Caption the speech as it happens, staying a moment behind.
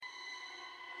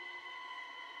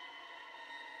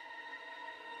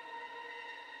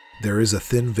There is a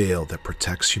thin veil that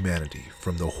protects humanity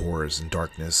from the horrors and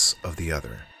darkness of the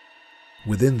other.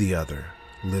 Within the other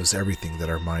lives everything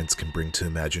that our minds can bring to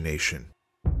imagination.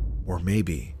 Or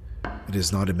maybe it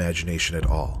is not imagination at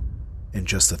all, and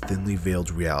just a thinly veiled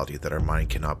reality that our mind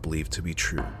cannot believe to be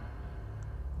true.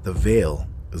 The veil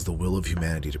is the will of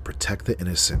humanity to protect the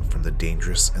innocent from the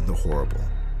dangerous and the horrible.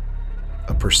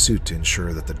 A pursuit to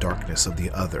ensure that the darkness of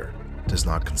the other does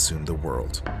not consume the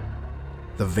world.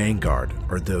 The vanguard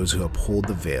are those who uphold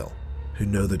the veil, who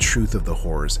know the truth of the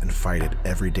horrors and fight it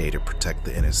every day to protect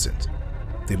the innocent.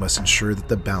 They must ensure that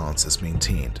the balance is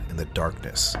maintained and the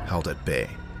darkness held at bay.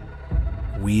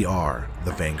 We are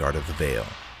the vanguard of the veil.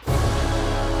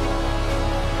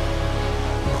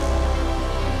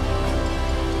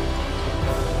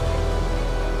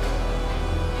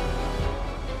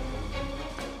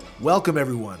 Welcome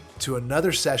everyone to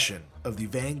another session of the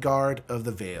Vanguard of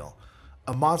the Veil,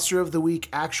 a Monster of the Week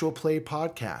actual play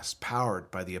podcast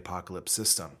powered by the Apocalypse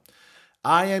System.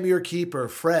 I am your keeper,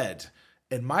 Fred,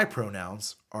 and my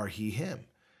pronouns are he, him.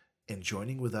 And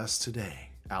joining with us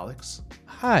today, Alex.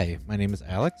 Hi, my name is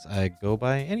Alex. I go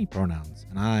by any pronouns,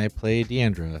 and I play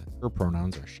Deandra. Her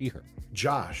pronouns are she, her.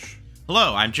 Josh.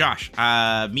 Hello, I'm Josh.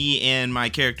 Me and my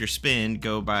character Spin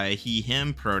go by he,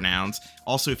 him pronouns.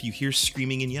 Also, if you hear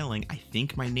screaming and yelling, I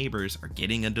think my neighbors are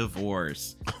getting a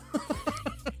divorce.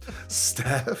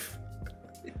 Steph.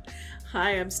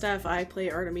 Hi, I'm Steph. I play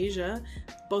Artemsia.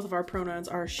 Both of our pronouns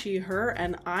are she, her,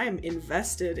 and I'm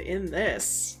invested in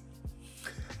this.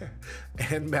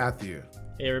 And Matthew.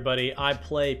 Hey everybody, I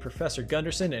play Professor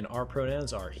Gunderson and our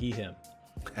pronouns are he, him.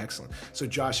 Excellent. So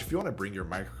Josh, if you want to bring your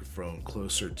microphone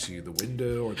closer to the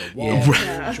window or the wall,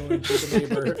 Yeah. join to the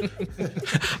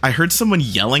neighbor. I heard someone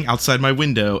yelling outside my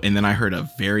window, and then I heard a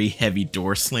very heavy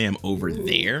door slam over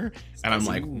there, and I'm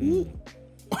like, ooh.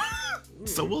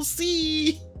 So we'll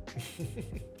see.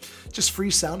 Just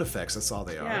free sound effects, that's all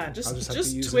they are. Yeah, I'll just have to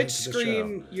use them Twitch into the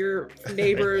scream your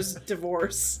neighbor's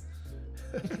divorce.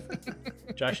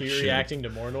 Josh, are you Sure. reacting to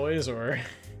more noise or?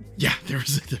 Yeah,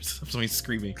 there's somebody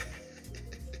screaming.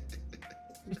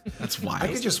 That's wild. I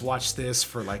could just watch this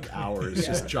for like hours,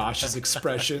 just Josh's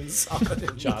expressions.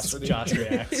 Josh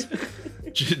reacts.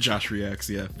 Josh reacts,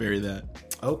 yeah, very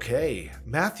that. Okay,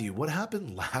 Matthew, what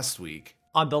happened last week?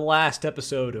 On the last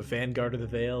episode of Vanguard of the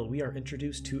Veil, we are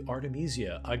introduced to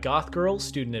Artemisia, a goth girl,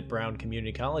 student at Brown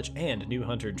Community College, and a new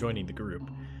hunter joining the group.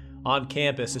 On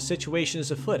campus, a situation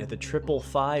is afoot at the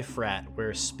 555 frat,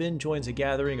 where Spin joins a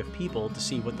gathering of people to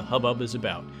see what the hubbub is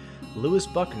about. Lewis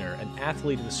Buckner, an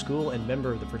athlete of the school and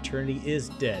member of the fraternity, is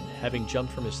dead, having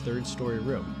jumped from his third-story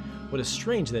room. What is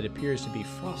strange that it appears to be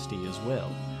Frosty as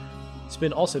well.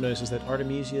 Spin also notices that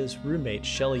Artemisia's roommate,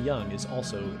 Shelley Young, is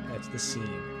also at the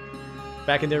scene.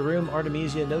 Back in their room,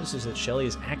 Artemisia notices that Shelley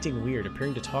is acting weird,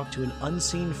 appearing to talk to an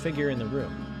unseen figure in the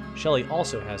room. Shelley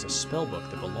also has a spellbook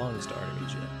that belongs to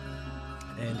Artemisia,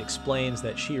 and explains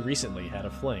that she recently had a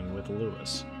fling with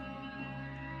Lewis.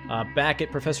 Back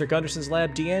at Professor Gunderson's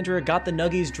lab, Deandra got the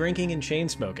nuggies drinking and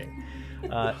chain-smoking.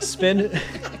 Spin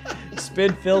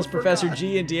fills Professor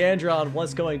G and Deandra on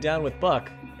what's going down with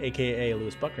Buck, a.k.a.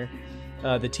 Lewis Buckner.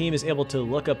 The team is able to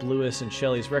look up Lewis and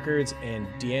Shelley's records, and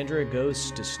Deandra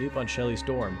goes to snoop on Shelley's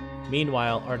dorm.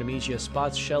 Meanwhile, Artemisia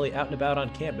spots Shelley out and about on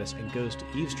campus and goes to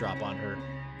eavesdrop on her.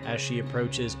 As she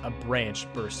approaches, a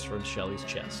branch bursts from Shelley's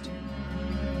chest.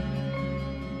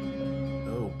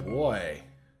 Oh boy,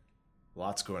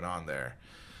 lots going on there.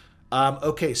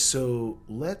 Okay, so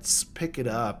let's pick it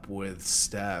up with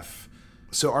Steph.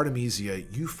 So Artemisia,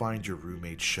 you find your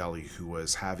roommate Shelley, who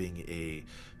was having a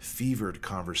fevered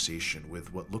conversation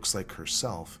with what looks like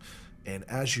herself, and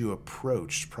as you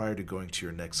approached prior to going to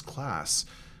your next class,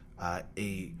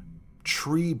 a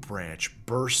tree branch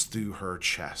burst through her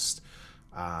chest.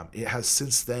 It has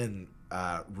since then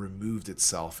removed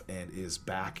itself and is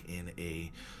back in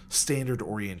a standard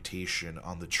orientation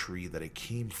on the tree that it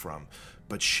came from.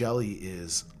 But Shelley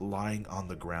is lying on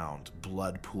the ground,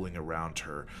 blood pooling around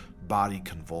her, body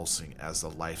convulsing as the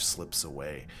life slips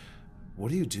away.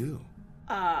 What do you do?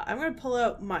 I'm going to pull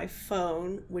out my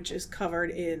phone, which is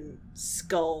covered in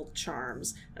skull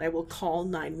charms, and I will call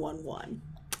 911.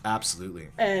 Absolutely.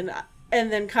 And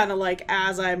then kind of like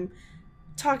as I'm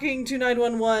talking to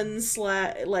 911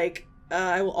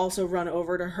 I will also run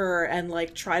over to her and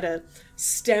like try to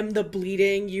stem the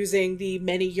bleeding using the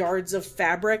many yards of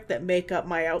fabric that make up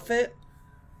my outfit,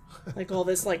 like all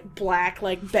this like black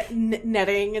like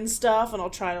netting and stuff, and I'll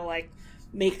try to like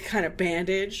make kind of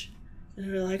bandage.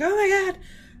 And they're like, oh my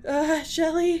god,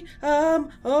 Shelley,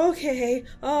 okay,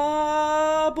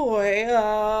 boy,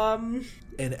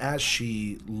 And as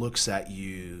she looks at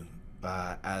you,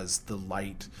 as the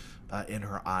light in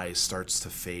her eyes starts to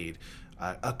fade.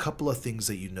 A couple of things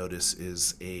that you notice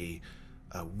is a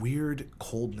weird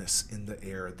coldness in the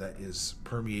air that is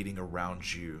permeating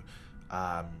around you.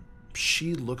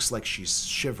 She looks like she's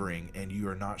shivering, and you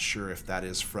are not sure if that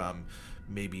is from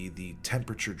maybe the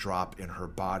temperature drop in her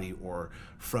body or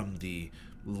from the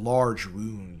large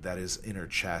wound that is in her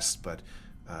chest. But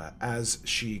as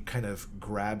she kind of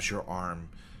grabs your arm,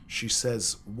 she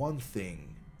says one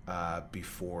thing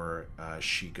before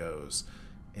she goes,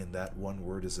 and that one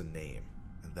word is a name,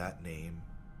 and that name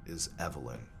is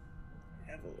Evelyn.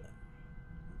 Evelyn.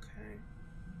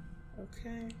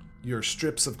 Okay. Your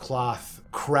strips of cloth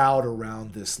crowd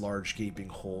around this large gaping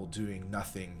hole, doing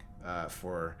nothing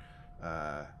for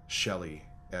Shelley,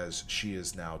 as she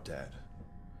is now dead.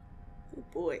 Oh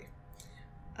boy.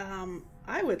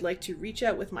 I would like to reach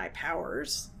out with my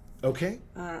powers. Okay.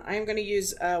 I am going to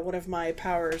use one of my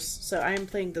powers. So I am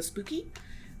playing the spooky.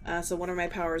 So one of my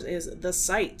powers is the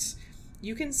sight.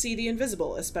 You can see the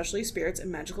invisible, especially spirits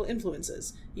and magical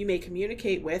influences. You may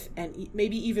communicate with and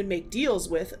maybe even make deals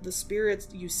with the spirits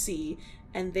you see,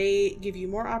 and they give you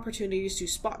more opportunities to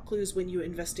spot clues when you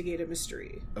investigate a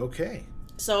mystery. Okay.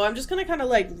 So I'm just going to kind of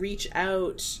like reach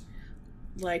out,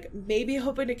 like maybe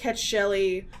hoping to catch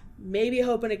Shelley, maybe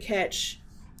hoping to catch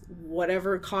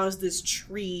whatever caused this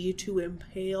tree to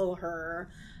impale her.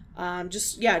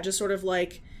 Just sort of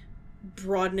like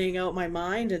broadening out my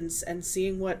mind and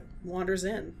seeing what wanders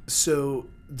in. So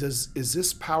is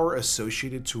this power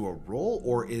associated to a role,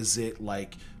 or is it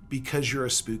like because you're a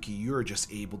spooky, you're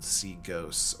just able to see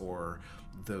ghosts or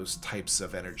those types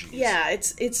of energies? Yeah,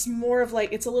 it's more of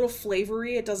like, it's a little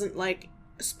flavory. It doesn't like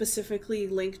specifically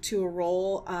link to a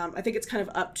role. I think it's kind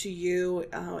of up to you.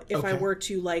 If I were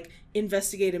to like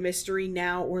investigate a mystery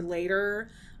now or later,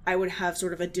 I would have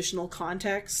sort of additional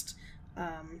context.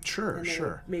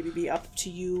 Sure. Maybe be up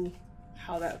to you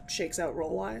how that shakes out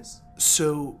role-wise.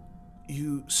 So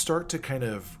you start to kind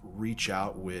of reach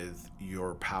out with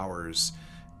your powers,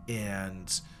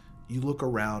 and you look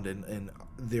around, and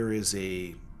there is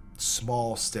a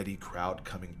small, steady crowd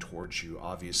coming towards you,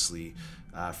 obviously,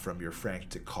 from your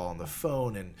frantic call on the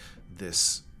phone and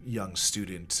this young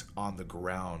student on the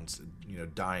ground,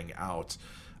 dying out.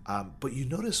 But you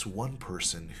notice one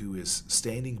person who is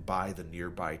standing by the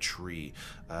nearby tree,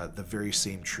 the very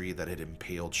same tree that had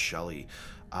impaled Shelley.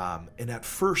 And at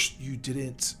first you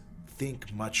didn't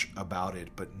think much about it,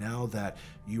 but now that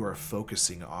you are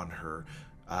focusing on her,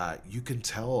 you can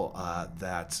tell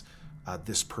that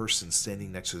this person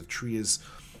standing next to the tree is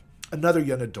another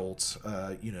young adult,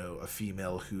 a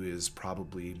female who is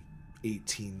probably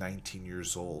 18, 19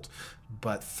 years old.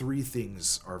 But three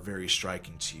things are very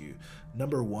striking to you.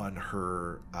 Number one,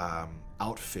 her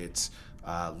outfit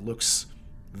looks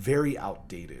very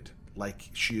outdated, like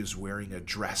she is wearing a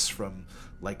dress from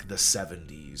like the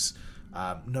 70s.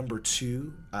 Number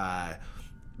two,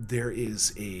 there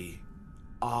is a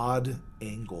odd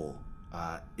angle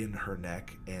in her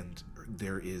neck, and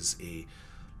there is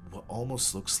what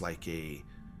almost looks like a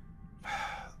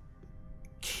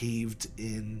caved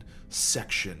in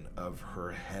section of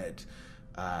her head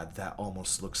that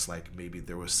almost looks like maybe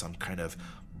there was some kind of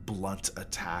blunt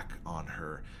attack on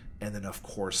her. And then of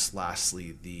course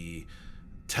lastly, the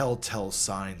telltale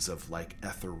signs of like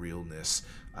etherealness.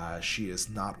 She is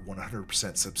not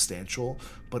 100% substantial,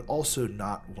 but also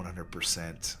not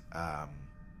 100%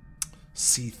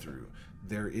 see-through.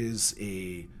 There is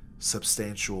a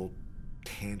substantial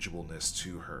tangibleness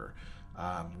to her,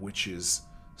 which is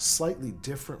slightly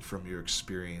different from your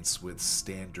experience with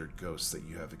standard ghosts that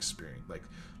you have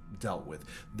dealt with.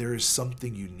 There is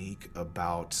something unique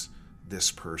about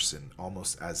this person,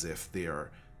 almost as if they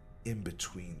are in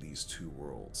between these two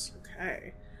worlds.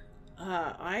 Okay.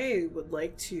 I would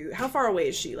like to... How far away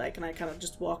is she? Like, can I kind of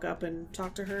just walk up and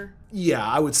talk to her? Yeah,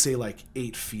 I would say like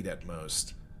 8 feet at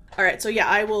most. All right, so yeah,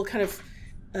 I will kind of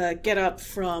get up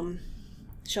from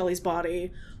Shelley's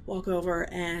body, walk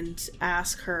over, and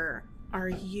ask her, "Are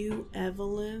you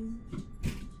Evelyn?"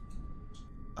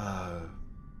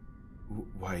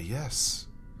 Why, yes.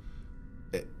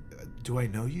 Do I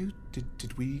know you? Do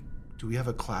we have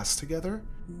a class together?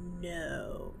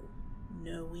 No,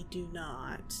 we do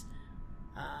not.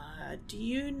 Do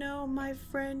you know my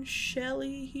friend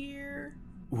Shelley here?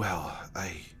 Well,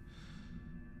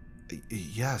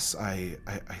 yes, I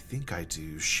think I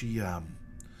do. She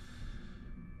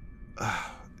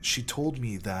told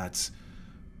me that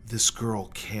this girl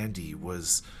Candy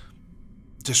was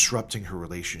disrupting her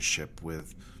relationship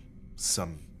with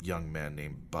some young man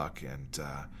named Buck, and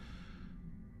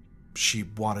she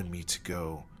wanted me to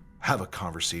go have a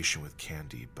conversation with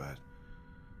Candy, but,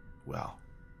 well,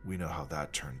 we know how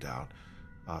that turned out.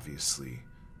 obviously,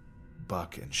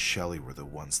 Buck and Shelley were the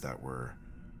ones that were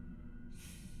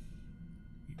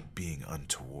being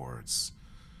untowards.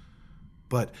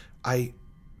 But I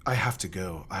have to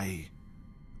go. I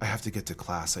have to get to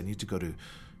class. I need to go to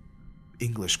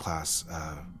English class.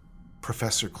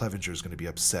 Professor Clevenger is going to be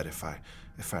upset if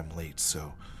I'm late.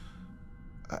 So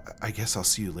I guess I'll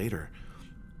see you later.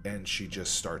 And she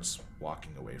just starts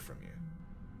walking away from you.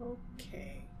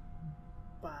 Okay.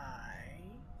 Bye.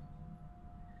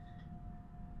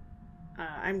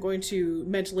 I'm going to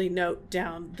mentally note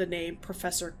down the name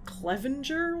Professor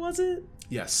Clevenger, was it?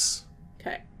 Yes.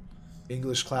 Okay.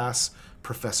 English class,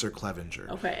 Professor Clevenger.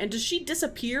 Okay, and does she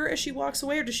disappear as she walks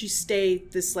away, or does she stay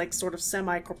this, like, sort of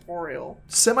semi-corporeal?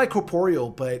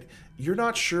 Semi-corporeal, but you're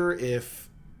not sure if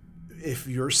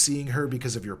you're seeing her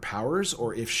because of your powers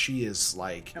or if she is,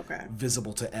 like,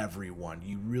 visible to everyone.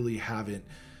 You really haven't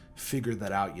figured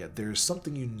that out yet. There's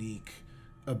something unique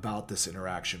about this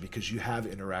interaction because you have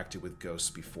interacted with ghosts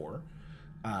before.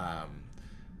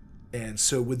 And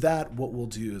so with that, what we'll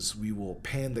do is we will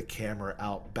pan the camera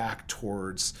out back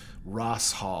towards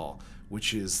Ross Hall,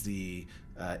 which is the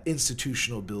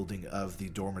institutional building of the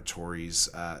dormitories,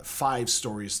 5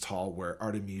 stories tall, where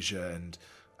Artemsia and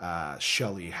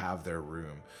Shelley have their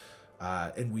room.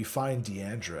 And we find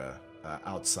Deandra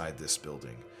outside this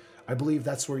building. I believe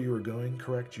that's where you were going,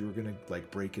 correct? You were going to,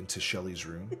 like, break into Shelley's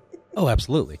room? Oh,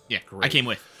 absolutely. Yeah, Great. I came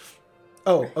with.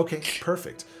 Oh, okay,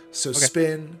 perfect. So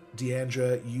Spin,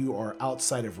 Deandra, you are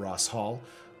outside of Ross Hall.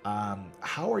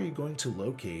 How are you going to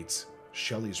locate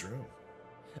Shelley's room?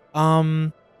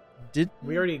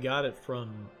 We already got it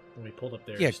from when we pulled up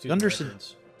there. Yeah, Gunderson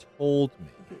told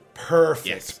me. Perfect,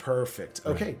 Yes. perfect.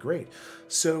 Okay, great.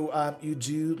 So you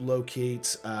do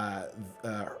locate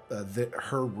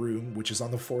her room, which is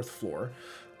on the 4th floor.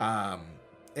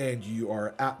 And you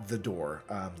are at the door.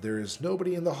 There is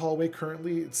nobody in the hallway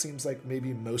currently. It seems like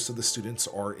maybe most of the students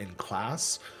are in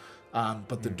class,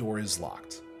 but the door is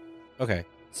locked. Okay.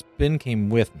 Spin came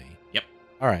with me. Yep.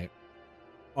 All right.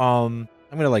 I'm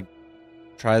going to, like,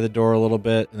 try the door a little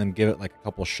bit and then give it, like, a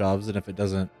couple shoves. And if it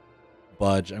doesn't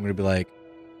budge, I'm going to be like,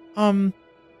 you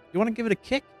want to give it a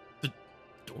kick? The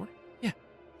door? Yeah.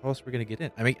 How else are we going to get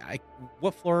in? I mean,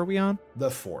 what floor are we on? The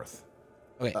 4th.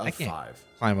 Okay, I can't 5.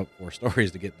 climb up 4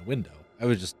 stories to get in the window.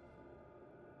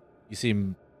 You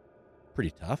seem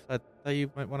pretty tough. I thought you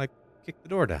might want to kick the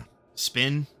door down.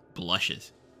 Spin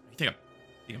blushes. You think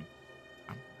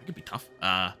I could be tough?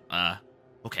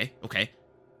 Okay.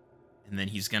 And then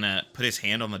he's gonna put his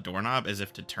hand on the doorknob as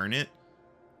if to turn it,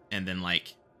 and then,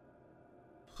 like,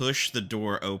 push the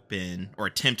door open, or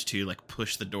attempt to, like,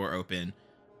 push the door open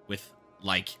with,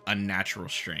 like, unnatural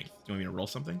strength. Do you want me to roll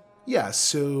something? Yeah,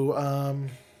 so, I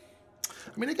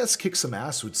mean, I guess kick some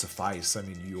ass would suffice. I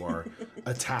mean, you are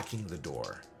attacking the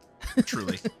door.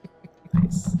 Truly.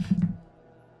 Nice.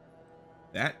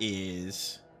 That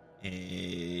is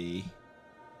a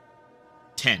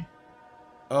 10.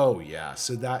 Oh, yeah,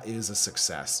 so that is a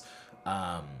success.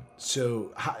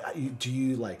 So do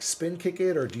you, like, spin kick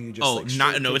it, or do you just,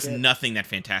 It's nothing that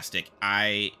fantastic.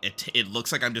 It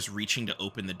looks like I'm just reaching to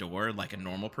open the door like a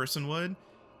normal person would,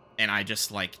 and I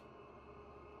just, like,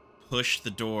 push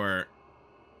the door,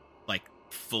 like,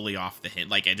 fully off the hinge.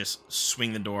 Like, I just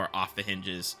swing the door off the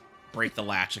hinges, break the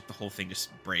latch, like, the whole thing just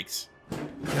breaks.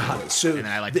 Got it. So And then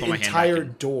I, like, the pull my hand entire back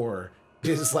and- door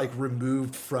is, like,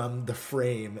 removed from the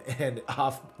frame and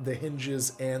off the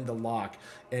hinges and the lock,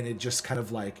 and it just kind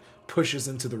of, like, pushes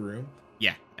into the room.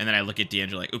 Yeah, and then I look at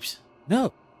Deandra like, oops.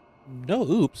 No,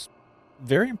 oops.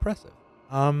 Very impressive.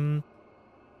 I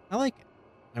like it.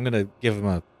 I'm going to give him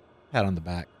a pat on the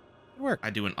back. Good work. I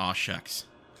do an aw shucks.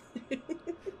 And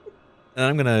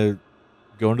I'm going to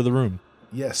go into the room.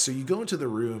 Yes, so you go into the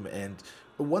room, and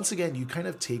once again, you kind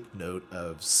of take note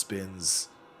of Spin's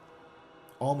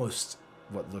almost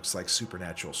what looks like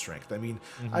supernatural strength. I mean,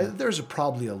 there's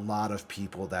probably a lot of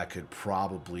people that could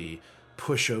probably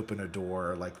push open a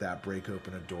door like that, break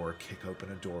open a door, kick open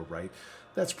a door, right?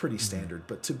 That's pretty standard.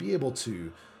 But to be able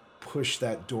to push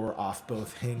that door off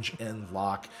both hinge and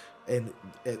lock, and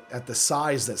at the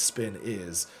size that Spin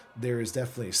is, there is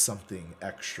definitely something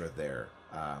extra there.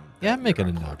 Yeah, I'm making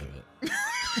a note of it.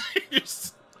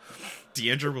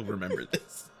 Deandra will remember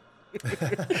this.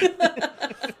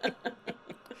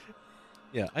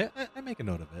 Yeah, I make a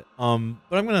note of it.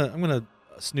 But I'm gonna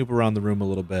snoop around the room a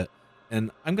little bit,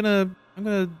 and I'm gonna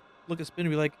look at Spin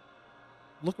and be like,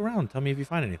 look around, tell me if you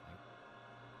find anything.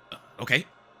 Okay.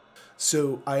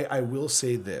 So I will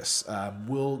say this.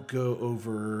 We'll go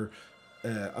over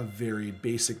a very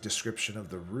basic description of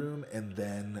the room, and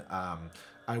then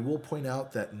I will point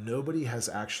out that nobody has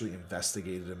actually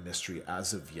investigated a mystery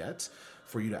as of yet.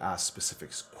 for you to ask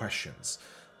specific questions.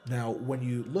 Now, when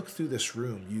you look through this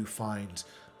room, you find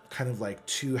kind of like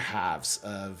two halves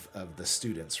of the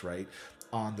students, right?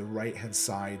 On the right-hand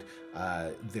side,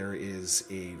 there is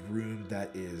a room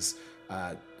that is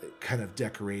kind of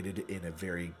decorated in a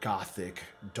very gothic,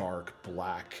 dark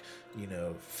black,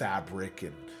 fabric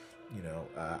and,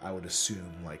 I would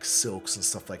assume like silks and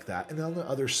stuff like that. And then on the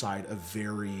other side, a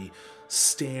very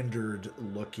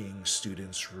standard-looking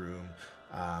student's room,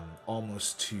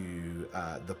 almost to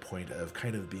the point of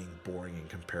kind of being boring in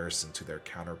comparison to their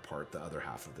counterpart, the other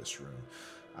half of this room.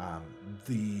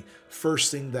 The first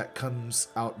thing that comes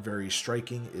out very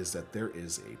striking is that there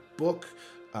is a book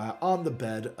on the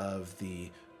bed of the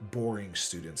boring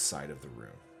student's side of the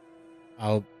room.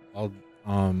 I'll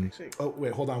Oh,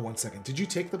 wait, hold on one second. Did you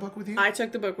take the book with you? I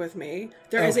took the book with me.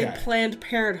 There is a Planned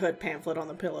Parenthood pamphlet on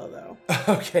the pillow, though.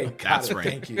 Okay, got That's it. right.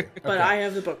 Thank you. But Okay. I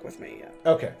have the book with me,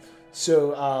 yeah. Okay,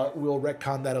 so we'll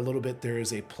retcon that a little bit. There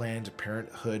is a Planned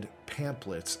Parenthood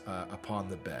pamphlet upon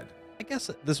the bed. I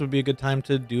guess this would be a good time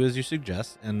to do as you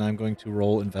suggest, and I'm going to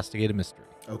roll investigate a mystery.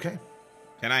 Okay.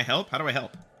 Can I help? How do I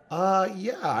help?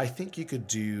 Yeah, I think you could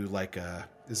do like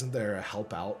isn't there a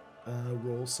help out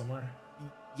roll somewhere?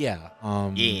 Yeah.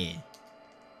 Yeah.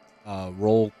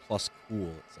 Roll plus cool,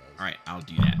 it says. All right, I'll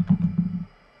do that.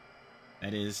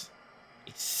 That is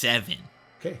a 7.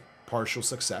 Okay, partial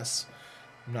success.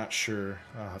 I'm not sure.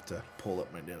 I'll have to pull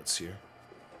up my notes here.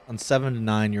 On 7 to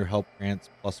 9, your help grants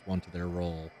 +1 to their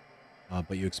roll,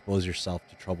 but you expose yourself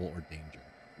to trouble or danger.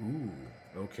 Ooh,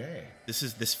 okay. This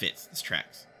fits. This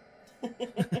tracks.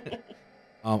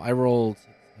 I rolled 6,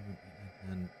 7, 8,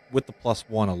 9, 10, with the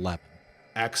 +1, 11.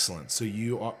 Excellent. So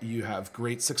you have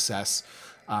great success.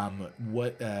 How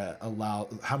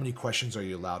many questions are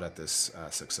you allowed at this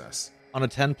success? On a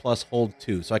 10 plus, hold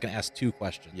 2, so I can ask 2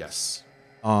 questions. Yes.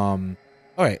 All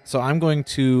right, so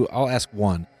I'll ask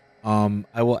 1.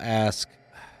 I will ask.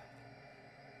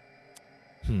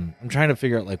 I'm trying to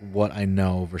figure out like what I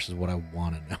know versus what I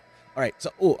want to know. All right,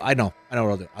 so I know what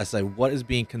I'll do. I say, what is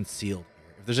being concealed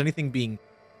here? If there's anything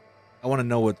I want to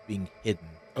know what's being hidden.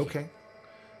 Okay.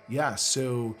 Yeah,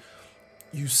 so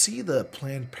you see the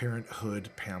Planned Parenthood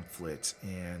pamphlet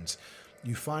and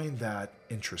you find that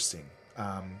interesting.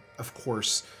 Of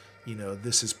course,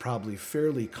 this is probably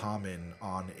fairly common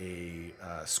on a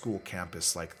school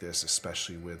campus like this,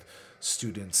 especially with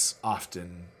students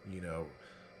often,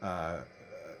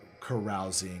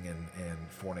 carousing and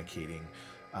fornicating.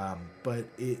 But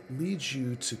it leads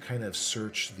you to kind of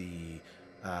search the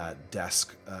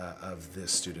desk of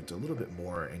this student a little bit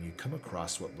more, and you come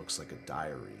across what looks like a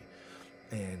diary.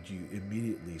 And you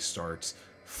immediately start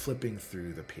flipping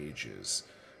through the pages.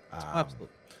 Absolutely.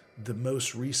 The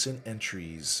most recent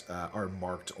entries are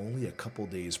marked only a couple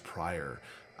days prior,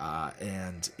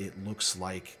 and it looks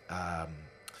like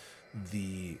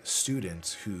the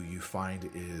student who you find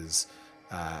is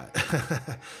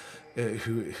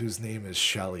whose name is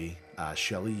Shelley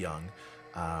Young.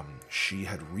 She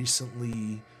had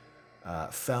recently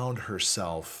found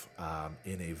herself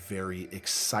in a very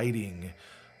exciting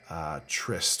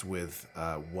tryst with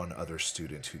one other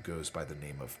student who goes by the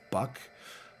name of Buck.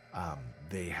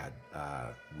 They had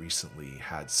recently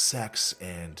had sex,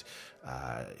 and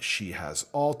she has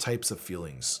all types of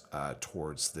feelings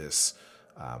towards this,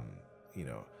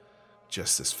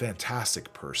 just this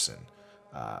fantastic person.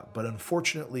 But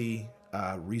unfortunately,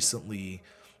 recently,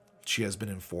 she has been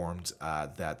informed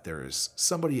that there is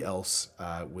somebody else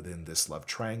within this love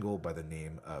triangle by the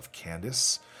name of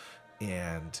Candace,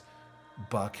 and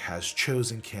Buck has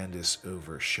chosen Candace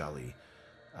over Shelley,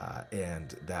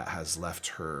 and that has left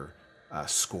her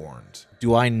scorned.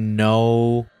 Do I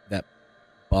know that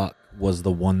Buck was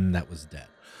the one that was dead?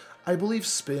 I believe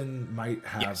Spin might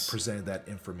have Yes. presented that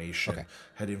information, Okay.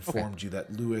 had informed you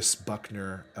that Lewis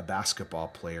Buckner, a basketball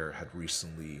player, had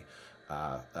recently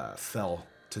fell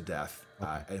to death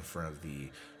in front of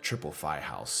the Triple Phi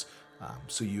house.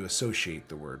 So you associate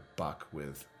the word Buck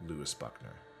with Lewis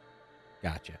Buckner.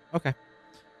 Gotcha. Okay.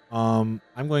 I'm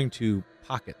going to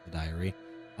pocket the diary,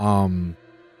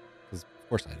 because of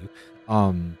course I do.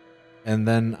 And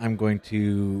then I'm going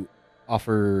to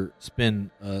offer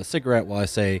Spin a cigarette while I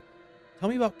say, "Tell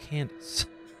me about Candace."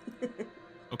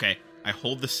 Okay, I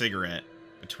hold the cigarette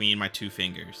between my 2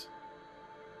 fingers,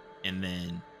 and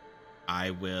then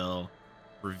I will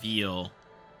reveal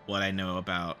what I know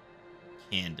about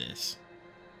Candace,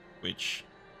 which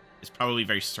is probably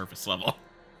very surface level.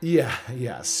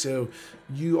 Yeah. So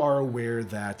you are aware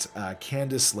that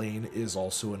Candace Lane is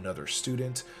also another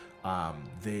student.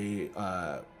 They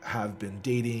have been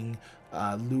dating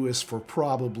Lewis for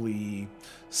probably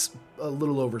a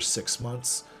little over 6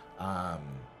 months.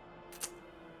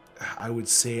 I would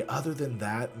say other than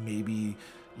that, maybe,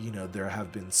 there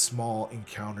have been small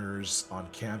encounters on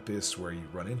campus where you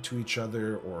run into each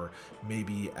other, or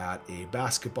maybe at a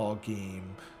basketball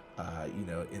game,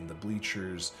 in the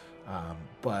bleachers.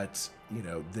 But,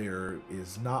 there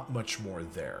is not much more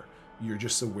there. You're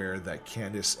just aware that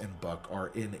Candace and Buck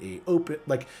are in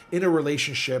a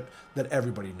relationship that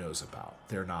everybody knows about.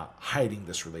 They're not hiding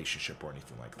this relationship or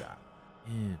anything like that.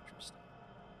 Interesting.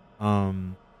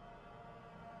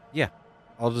 Yeah,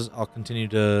 I'll continue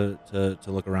to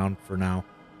look around for now.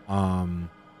 I'm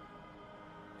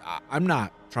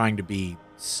not trying to be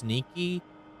sneaky.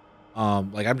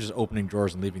 I'm just opening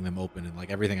drawers and leaving them open, and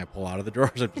like everything I pull out of the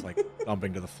drawers, I'm just like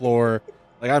dumping to the floor.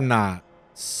 Like I'm not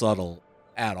subtle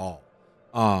at all.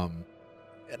 And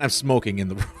I'm smoking in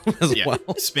the room as well.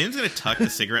 Spin's gonna tuck the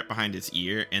cigarette behind his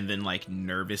ear and then like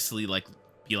nervously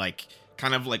be like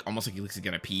kind of like almost like he looks like he's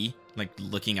gonna pee, like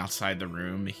looking outside the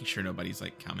room, making sure nobody's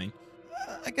like coming.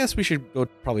 I guess we should go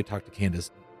probably talk to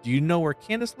Candace. Do you know where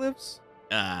Candace lives?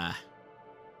 No,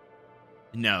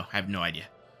 I have no idea.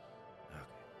 Okay.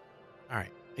 All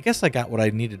right. I guess I got what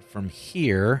I needed from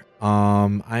here.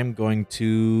 I'm going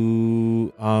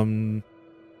to I'm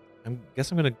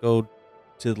gonna go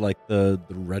to like the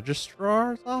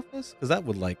registrar's office, because that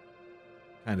would like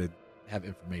kind of have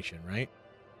information, right?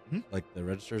 Mm-hmm. Like the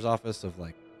registrar's office of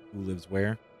like who lives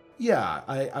where. Yeah,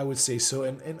 I would say so,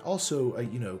 and also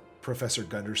Professor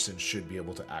Gunderson should be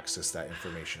able to access that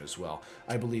information as well.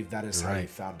 I believe that is how he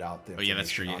found out the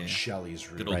information on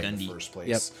Shelley's room in the first place.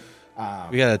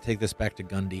 Yep. We gotta take this back to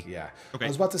Gundy. Yeah. Okay. I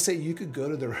was about to say you could go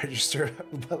to the register,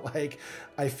 but like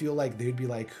I feel like they'd be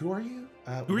like, "Who are you?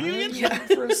 Who are you again?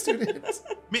 For a student?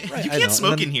 Man, you can't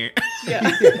smoke in here."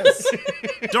 Yeah. Yes.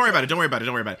 Don't worry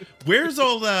about it. Where's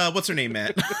old what's her name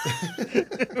at?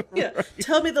 Yeah.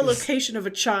 Tell me the location of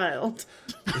a child.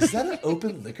 Is that an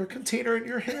open liquor container in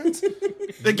your hand?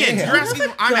 Again, Man. you're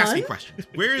asking. I'm asking questions.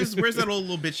 Where's that old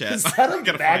little bitch at? Is that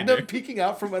a magnum peeking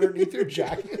out from underneath your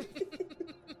jacket?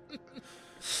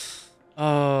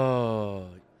 Oh,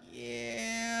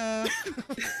 yeah.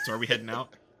 So are we heading out?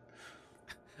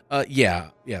 Yeah.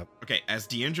 Okay, as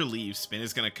Deandra leaves, Spin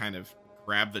is gonna kind of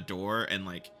grab the door and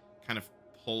like kind of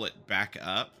pull it back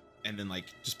up, and then like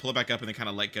just pull it back up and then kind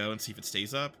of let go and see if it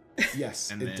stays up. Yes,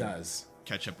 and it does.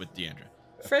 Catch up with Deandra.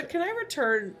 Fred, can I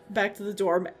return back to the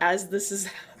dorm as this is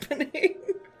happening?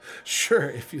 Sure,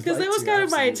 if you like. Because that was kind of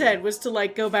my absolutely. intent, was to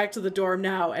like go back to the dorm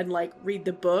now and like read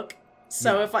the book.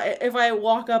 So Yeah. if I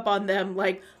walk up on them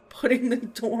like putting the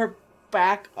door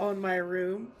back on my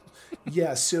room.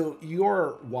 Yeah, so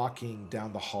you're walking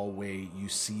down the hallway, you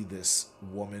see this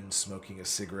woman smoking a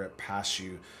cigarette pass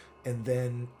you, and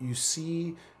then you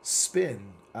see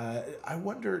Spin. I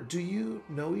wonder, do you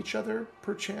know each other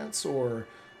perchance, or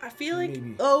I feel like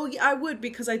maybe... I would,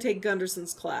 because I take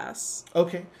Gunderson's class.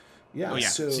 Okay. Yeah. Oh yeah.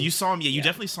 So you saw me. You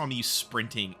definitely saw me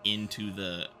sprinting into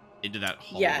that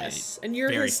hallway. Yes, and you're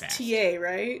very his fast. TA,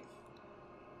 right?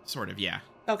 Sort of, yeah.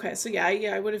 Okay, so yeah,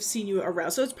 I would have seen you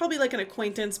around. So it's probably like an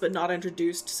acquaintance but not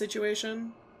introduced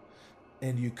situation.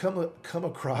 and you come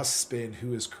across Spin,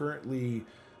 who is currently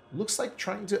looks like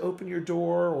trying to open your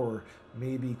door or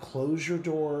maybe close your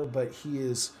door, but he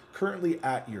is currently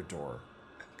at your door.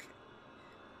 Okay.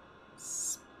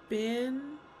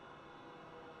 Spin.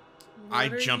 I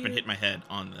jump and hit my head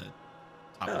on the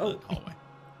top of the hallway.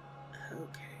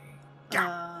 Okay.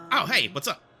 Yeah. Oh, hey, what's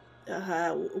up?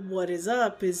 What is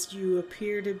up is you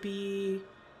appear to be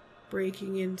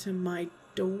breaking into my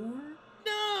door.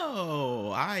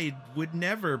 No, I would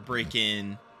never break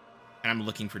in. And I'm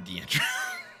looking for Deandra.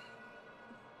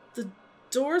 The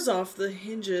door's off the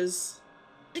hinges.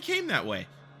 It came that way.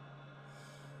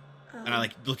 And I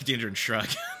look at Deandra and shrug.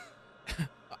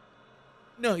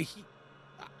 No,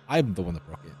 I'm the one that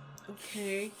broke it.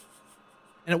 Okay.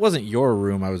 And it wasn't your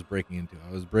room I was breaking into.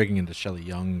 I was breaking into Shelley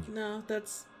Young's. No,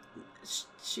 that's...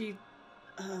 She,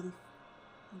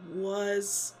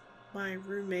 was my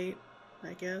roommate,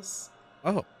 I guess.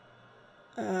 Oh.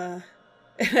 And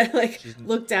I,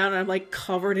 look down and I'm,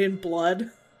 covered in blood.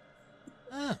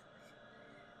 Ah.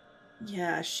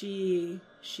 Yeah, she's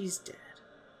dead.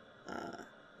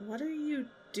 What are you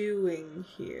doing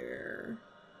here?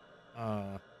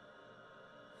 I'm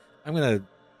gonna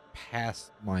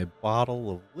pass my bottle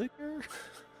of liquor.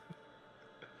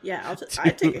 Yeah, I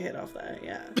take a hit off that,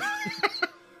 yeah.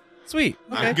 Sweet.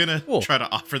 Okay, I'm gonna cool. try to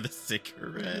offer the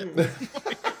cigarette.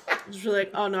 She's like,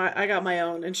 oh no, I got my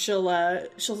own, and she'll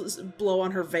blow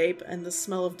on her vape, and the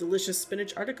smell of delicious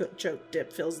spinach artichoke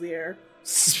dip fills the air.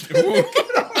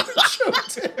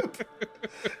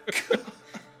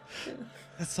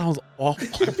 That sounds awful.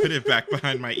 I put it back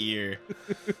behind my ear.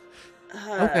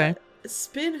 Okay.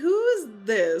 Spin, who is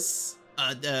this?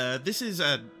 This is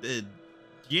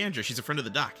Deandra. She's a friend of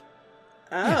the doc.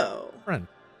 Oh. Friend.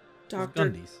 Dr.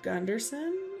 Gundy's.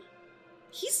 Gunderson?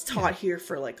 He's taught here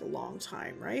for like a long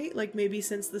time, right? Like maybe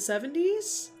since the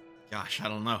 70s? Gosh, I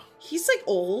don't know. He's like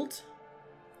old.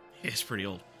 He's pretty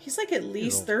old. He's like at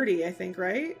least old. 30, I think,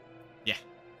 right? Yeah.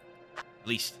 At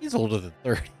least. He's older than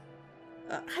 30.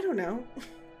 I don't know.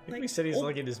 I think we said he's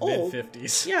like in his old.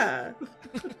 mid-50s. Yeah.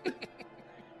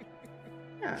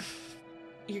 Yeah.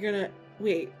 You're gonna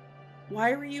wait.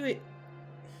 Why were you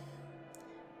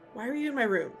in my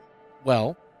room?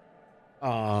 Well,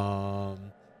 I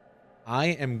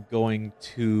am going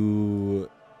to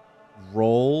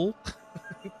roll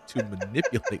to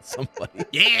manipulate somebody.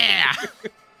 Yeah!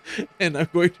 And I'm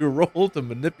going to roll to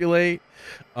manipulate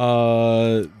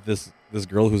this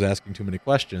girl who's asking too many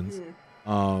questions.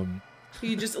 Who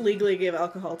you just illegally gave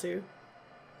alcohol to.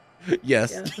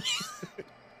 Yes. Yeah.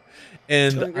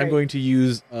 And Totally I'm great. going to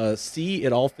use see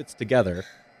it all fits together.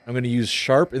 I'm going to use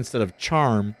sharp instead of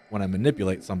charm when I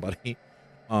manipulate somebody.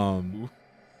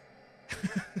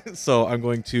 So I'm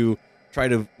going to try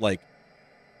to like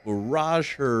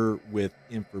barrage her with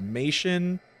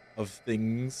information of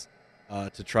things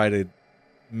to try to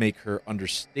make her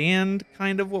understand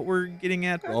kind of what we're getting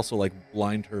at, but also like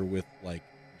blind her with like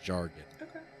jargon.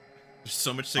 Okay. There's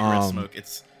so much cigarette smoke.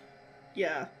 It's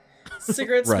Yeah.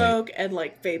 Cigarette Right. smoke and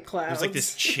like vape clouds. There's like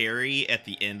this cherry at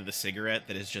the end of the cigarette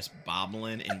that is just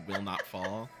bobbling and will not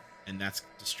fall, and that's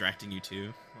distracting you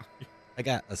too. I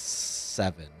got a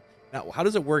 7. Now, how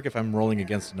does it work if I'm rolling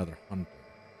against another hunter?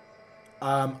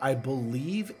 I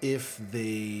believe if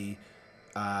they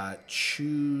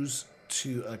choose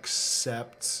to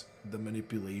accept the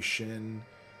manipulation,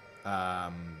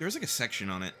 There's like a section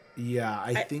on it. yeah,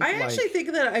 I think I actually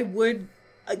think that I would,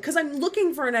 because I'm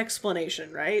looking for an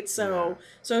explanation, right? So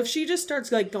if she just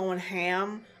starts like going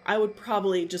ham, I would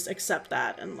probably just accept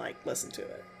that and like listen to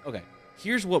it. Okay,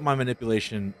 here's what my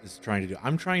manipulation is trying to do.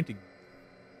 I'm trying to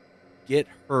get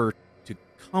her to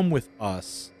come with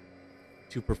us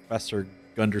to Professor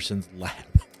Gunderson's lab.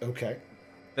 okay.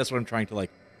 That's what I'm trying to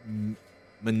like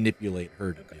manipulate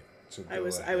her to do. So I go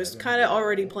was ahead and kind of roll.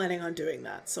 already planning on doing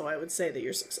that, so I would say that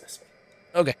you're successful.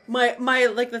 Okay. My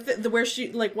like the where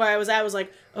she like where I was at was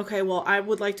like, okay, well I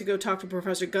would like to go talk to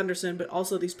Professor Gunderson, but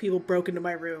also these people broke into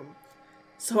my room,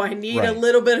 so I need a Right.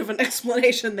 little bit of an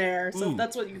explanation there. So Ooh. if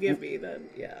that's what you give me, then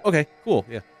yeah. Okay, cool.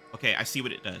 Yeah. Okay, I see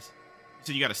what it does.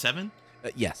 So you got a 7?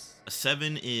 Yes. A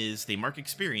 7 is they mark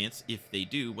experience if they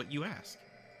do what you ask.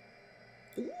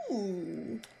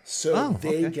 Ooh, So Oh,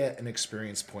 they okay. get an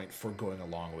experience point for going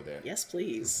along with it. yes,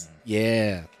 please.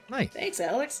 Yeah. Nice. Thanks,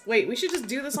 Alex. Wait, we should just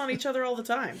do this on each other all the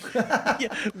time.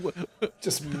 Yeah.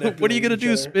 Just What are you gonna manipulate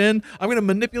do, each other. Spin? I'm gonna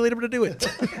manipulate him to do it.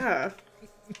 Yeah.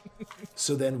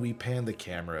 So then we pan the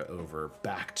camera over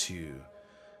back to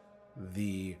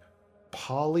the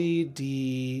Poly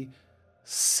D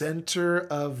Center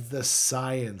of the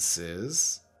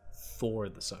Sciences. For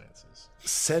the sciences.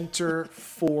 Center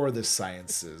for the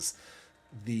Sciences.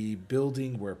 The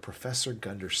building where Professor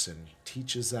Gunderson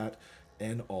teaches at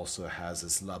and also has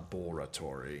his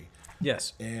laboratory.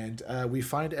 Yes. And we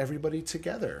find everybody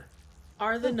together.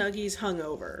 Are the Nuggies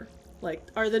hungover? Like,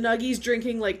 are the Nuggies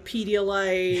drinking like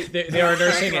Pedialyte? They are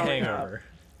nursing a Growing up? hangover.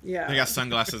 Yeah. They got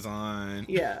sunglasses on.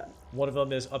 Yeah. One of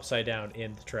them is upside down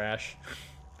in the trash.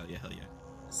 Hell yeah, hell yeah.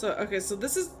 So okay, so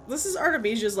this is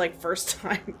Artemisia's like first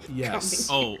time. Yes.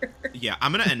 coming. Oh, yeah,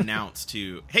 I'm gonna announce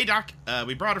to, hey Doc,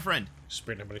 we brought a friend.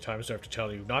 Spin, how many times do I have to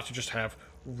tell you not to just have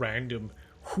random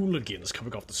hooligans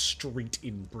coming off the street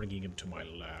and bringing him to my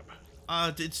lab?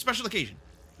 It's a special occasion.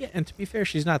 Yeah, and to be fair,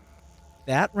 she's not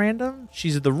that random.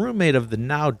 She's the roommate of the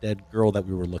now dead girl that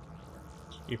we were looking for.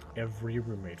 If every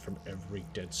roommate from every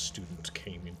dead student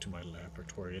came into my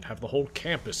laboratory, I'd have the whole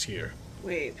campus here.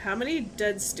 Wait, how many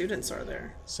dead students are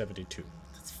there? 72.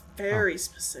 That's very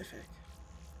specific.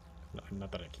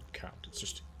 Not that I keep count. It's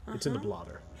just, it's in the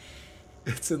blotter.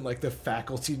 It's in like the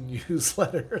faculty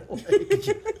newsletter.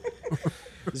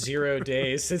 Like, 0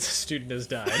 days since a student has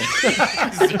died.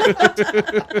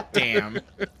 Damn.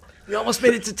 We almost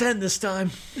made it to 10 this time.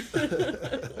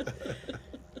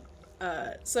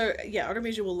 So yeah,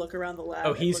 Artemisia will look around the lab. Oh,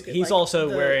 and he's look at, he's like, also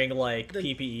the- wearing like the-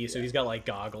 PPE, so he's got like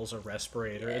goggles, a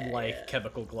respirator, and like Yeah.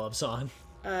 chemical gloves on.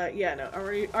 Yeah, no,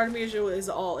 Artemisia is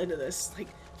all into this, like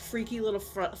freaky little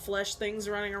flesh things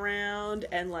running around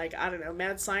and like I don't know,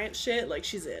 mad science shit. Like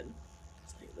she's in.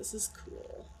 It's like this is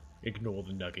cool. Ignore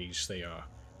the nuggies; they are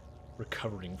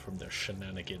recovering from their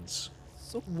shenanigans.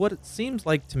 So what it seems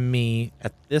like to me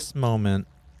at this moment,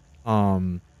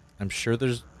 I'm sure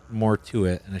there's more to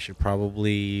it, and I should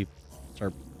probably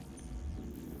start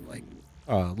like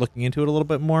looking into it a little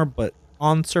bit more, but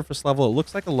on surface level, it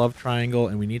looks like a love triangle,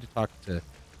 and we need to talk to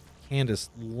Candace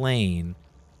Lane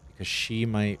because she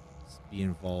might be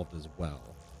involved as well.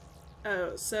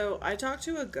 Oh, so I talked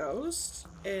to a ghost,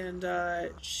 and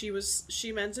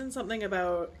she mentioned something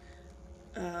about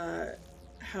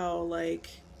how like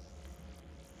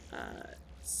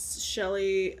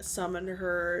Shelly summoned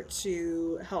her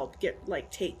to help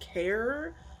take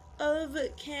care of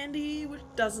Candy, which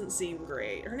doesn't seem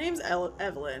great. Her name's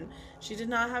Evelyn. She did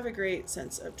not have a great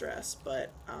sense of dress,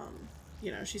 but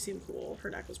she seemed cool.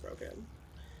 Her neck was broken.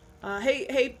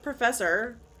 Hey,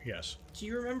 Professor. Yes. Do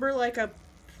you remember like a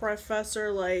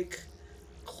professor like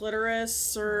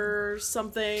Clitoris or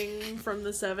something from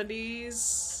the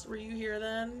 70s? Were you here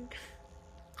then?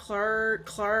 Clevenger?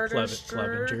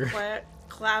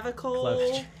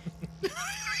 Clavicle?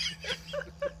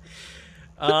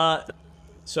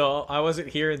 So I wasn't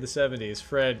here in the 70s.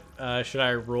 Fred, should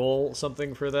I roll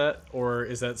something for that? Or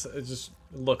is that just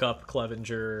look up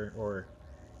Clevenger or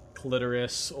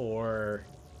clitoris or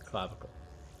clavicle?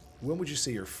 When would you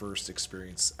say your first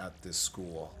experience at this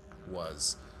school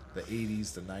was? The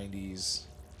 80s, the 90s?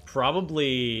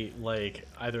 Probably like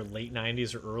either late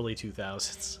 90s or early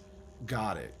 2000s.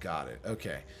 Got it.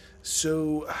 Okay.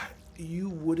 So you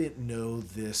wouldn't know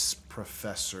this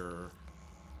professor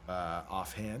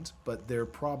offhand, but there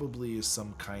probably is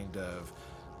some kind of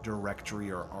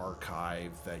directory or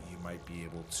archive that you might be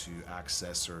able to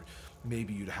access, or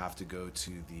maybe you'd have to go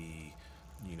to the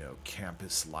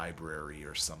campus library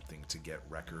or something to get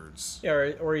records.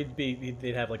 Yeah, or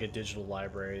they'd have like a digital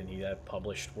library and he'd have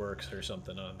published works or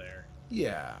something on there.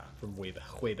 Yeah. From way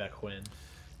back when.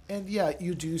 And yeah,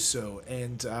 you do so.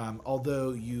 And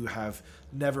although you have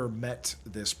never met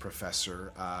this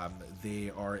professor,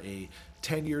 they are a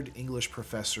tenured English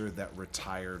professor that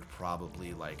retired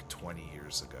probably like 20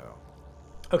 years ago.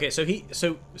 Okay, so he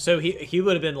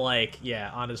would have been like,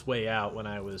 on his way out when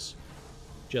I was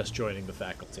just joining the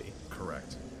faculty.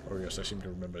 Correct. Or yes, I seem to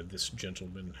remember this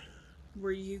gentleman.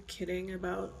 Were you kidding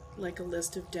about like a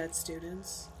list of dead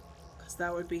students? Because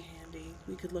that would be handy.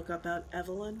 We could look up about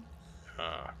Evelyn.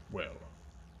 Well,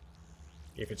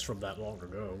 if it's from that long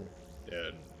ago,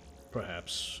 then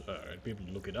perhaps I'd be able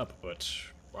to look it up, but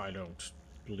I don't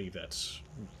believe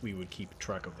we would keep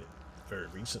track of it very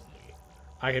recently.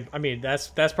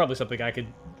 That's probably something I could,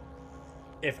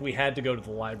 if we had to go to the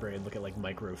library and look at like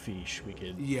microfiche, we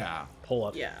could pull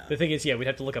up. Yeah. The thing is, we'd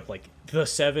have to look up like the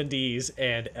 70s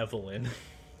and Evelyn.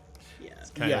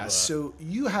 Yeah. So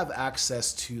you have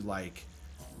access to like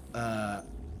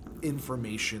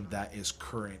information that is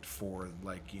current for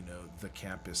like the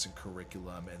campus and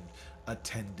curriculum and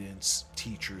attendance,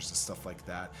 teachers and stuff like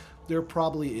that. There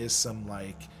probably is some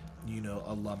like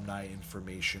alumni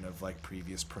information of like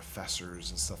previous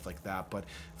professors and stuff like that, but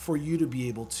for you to be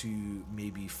able to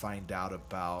maybe find out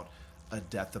about a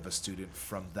death of a student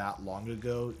from that long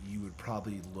ago, you would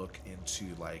probably look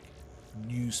into like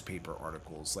newspaper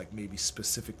articles, like maybe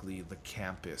specifically the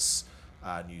campus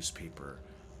newspaper,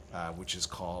 which is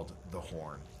called The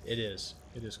Horn. It is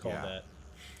called that.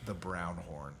 The Brown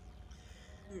Horn.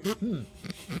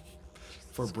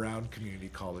 For Brown Community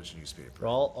College newspaper. For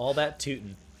all that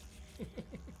tootin'.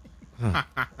 God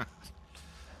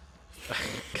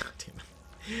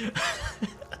damn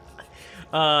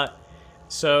it.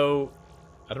 So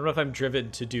I don't know if I'm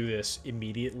driven to do this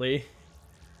immediately.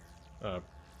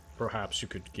 Perhaps you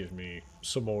could give me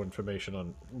some more information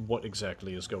on what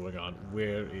exactly is going on.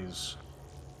 Where is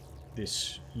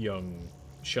this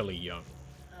Shelly Young?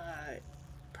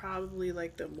 Probably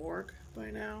like the morgue by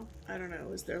now. I don't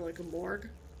know. Is there like a morgue?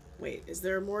 Wait, is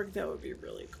there a morgue? That would be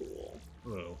really cool.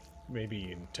 Well,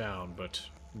 maybe in town, but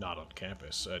not on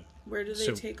campus. Where do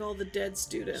they take all the dead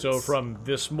students? So from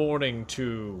this morning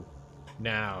to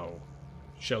now,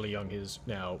 Shelly Young is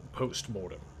now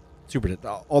post-mortem. Super dead.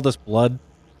 All this blood,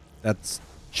 that's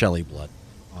Shelly blood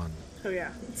on. Oh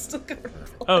yeah, it's still covered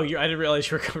in blood. Oh, I didn't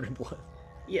realize you were covered in blood.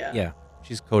 Yeah. Yeah,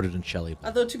 she's coated in Shelly blood.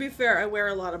 Although to be fair, I wear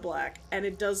a lot of black, and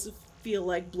it does feel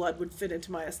like blood would fit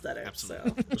into my aesthetic.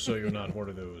 Absolutely. So. So you're not one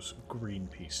of those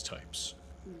Greenpeace types.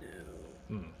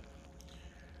 No.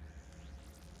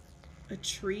 A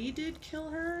tree did kill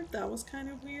her? That was kind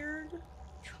of weird.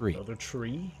 Tree. Another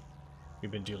tree?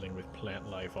 We've been dealing with plant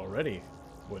life already.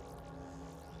 What?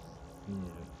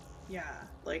 Yeah,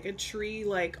 like a tree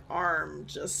like arm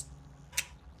just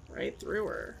right through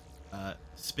her.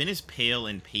 Spin is pale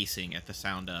and pacing at the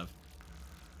sound of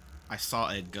I saw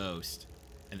a ghost,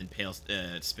 and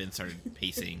then Spin started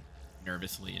pacing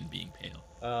nervously and being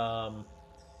pale.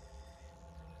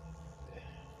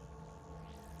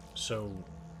 So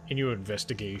In your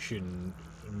investigation,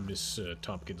 Miss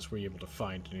Tompkins, were you able to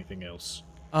find anything else?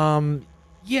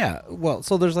 Yeah. Well,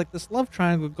 so there's like this love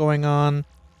triangle going on.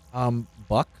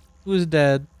 Buck, who is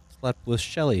dead, slept with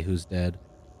Shelly, who's dead,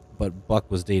 but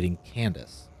Buck was dating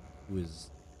Candace, who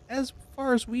is, as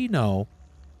far as we know,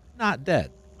 not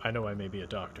dead. I know I may be a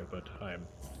doctor, but I'm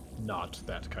not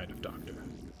that kind of doctor.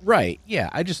 Right. Yeah.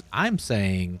 I'm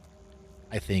saying,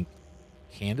 I think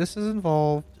Candace is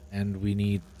involved, and we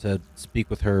need to speak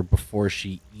with her before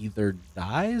she either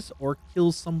dies or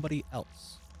kills somebody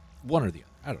else. One or the other.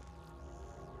 I don't know.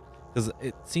 Because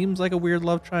it seems like a weird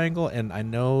love triangle, and I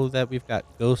know that we've got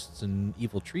ghosts and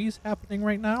evil trees happening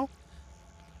right now.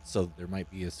 So there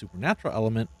might be a supernatural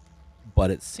element,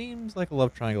 but it seems like a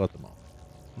love triangle at the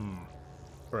moment.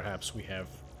 Perhaps we have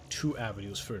two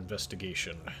avenues for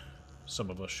investigation. Some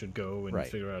of us should go and Right.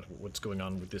 figure out what's going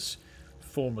on with this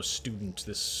former student,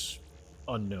 this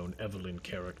unknown Evelyn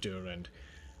character, and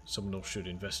someone else should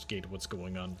investigate what's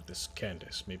going on with this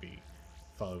Candace. Maybe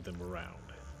follow them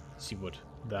around, see what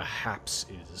the haps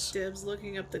is. Dibs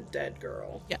looking up the dead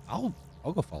girl. Yeah, I'll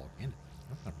go follow Candace.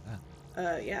 No problem with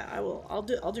that. Yeah, I will.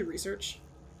 I'll do research.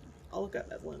 I'll look up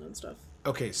Evelyn and stuff.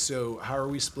 Okay, so how are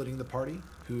we splitting the party?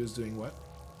 Who is doing what?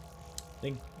 I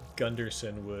think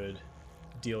Gunderson would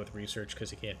deal with research because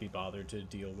he can't be bothered to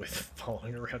deal with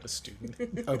following around a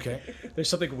student. Okay. There's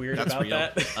something weird That's about real.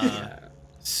 that.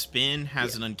 Spin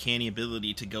has an uncanny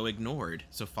ability to go ignored,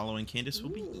 so following Candace will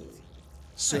be easy.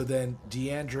 So then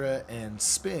Deandra and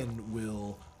Spin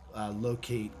will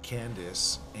locate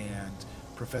Candace, and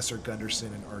Professor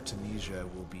Gunderson and Artemisia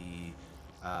will be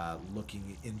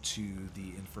looking into the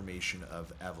information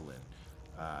of Evelyn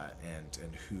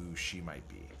and who she might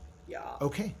be. Yeah.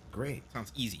 Okay, great.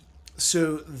 Sounds easy.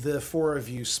 So the four of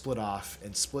you split off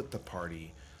and split the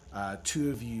party.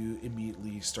 Two of you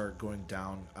immediately start going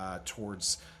down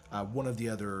towards one of the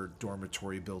other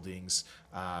dormitory buildings,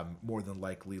 more than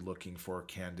likely looking for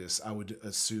Candace. I would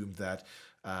assume that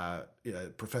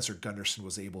Professor Gunderson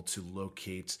was able to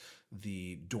locate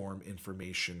the dorm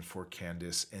information for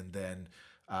Candace, and then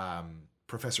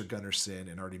Professor Gunderson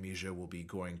and Artemisia will be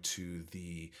going to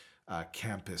the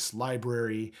campus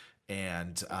library,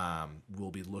 and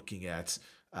we'll be looking at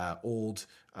old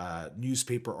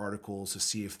newspaper articles to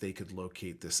see if they could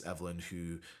locate this Evelyn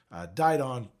who died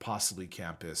on possibly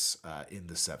campus in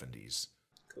the 70s.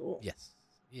 Cool. Yes.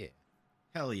 Yeah.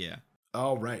 Hell yeah.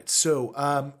 All right.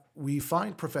 So we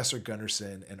find Professor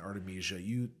Gunderson and Artemisia.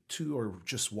 You two are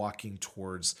just walking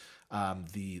towards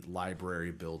the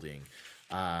library building.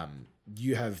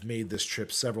 You have made this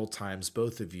trip several times,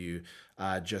 both of you,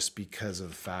 just because of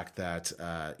the fact that,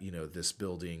 this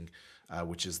building,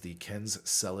 which is the Ken's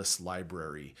Celis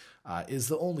Library, is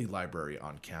the only library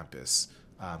on campus.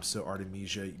 So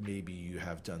Artemisia, maybe you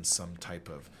have done some type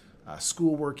of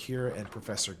schoolwork here, and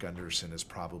Professor Gunderson has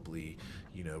probably,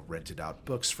 rented out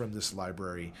books from this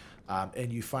library.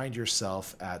 And you find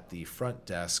yourself at the front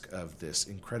desk of this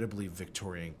incredibly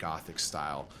Victorian Gothic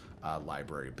style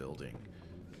library building.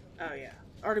 Oh yeah.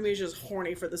 Artemisia's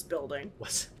horny for this building.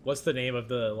 What's the name of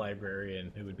the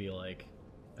librarian who would be like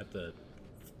at the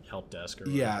help desk or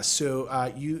whatever? Yeah,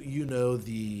 so you know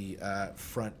the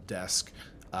front desk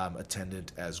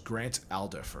attendant as Grant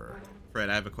Aldifer. Fred,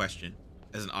 I have a question.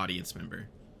 As an audience member,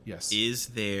 Yes. is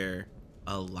there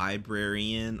a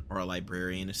librarian or a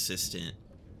librarian assistant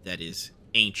that is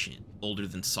ancient, older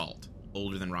than salt,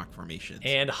 older than rock formations,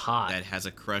 And hot. that has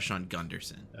a crush on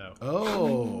Gunderson?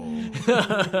 Oh,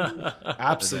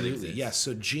 absolutely. exist? Yes.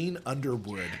 So Jean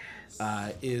Underwood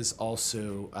is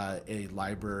also a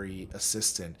library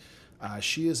assistant.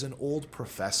 She is an old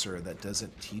professor that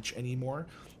doesn't teach anymore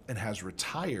and has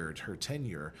retired her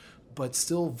tenure, but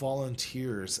still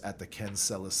volunteers at the Ken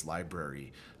Celis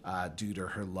Library due to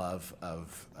her love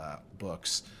of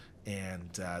books. And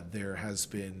there has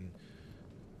been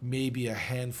maybe a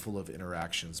handful of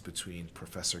interactions between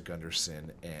Professor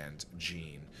Gunderson and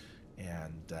Jean.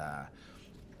 And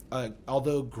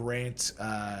although Grant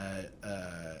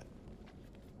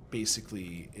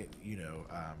basically,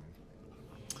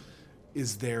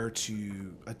 is there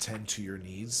to attend to your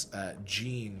needs,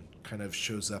 Jean kind of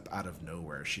shows up out of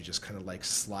nowhere. She just kind of like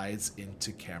slides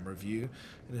into camera view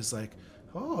and is like,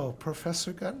 "Oh,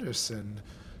 Professor Gunderson,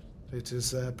 it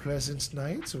is a pleasant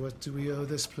night. What do we owe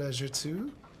this pleasure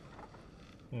to?"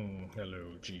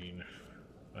 Hello, Jean.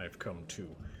 I've come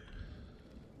to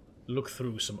look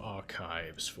through some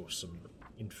archives for some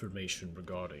information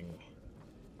regarding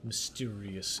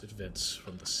mysterious events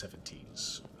from the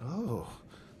 70s. Oh,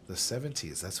 the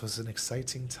 70s. That was an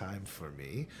exciting time for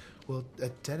me. Well,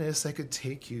 Dennis, I could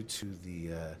take you to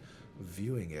the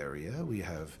viewing area. We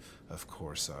have, of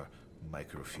course, our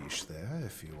microfiche there.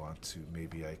 If you want to,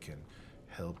 maybe I can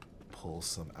help pull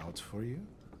some out for you.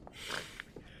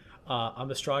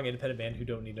 I'm a strong, independent man who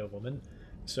don't need no woman.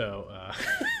 So,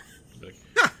 like,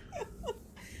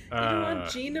 You want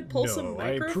Jean to pull some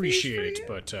I microfiche appreciate for it, you?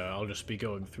 but I'll just be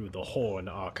going through the Horn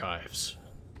archives.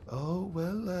 Oh,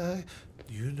 well,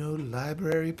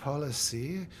 library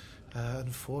policy.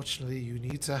 Unfortunately, you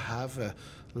need to have a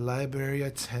library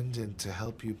attendant to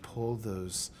help you pull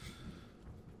those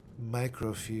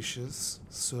microfiches.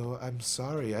 So I'm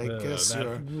sorry, I guess that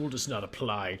rule does not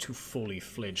apply to fully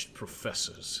fledged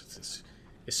professors. This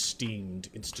esteemed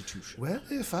institution. Well,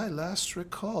 if I last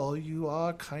recall, you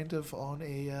are kind of on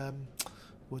a,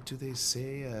 what do they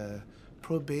say,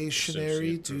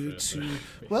 probationary Associate due professor. to...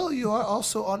 Well, you are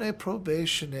also on a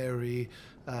probationary,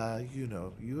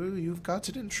 you've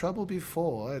gotten in trouble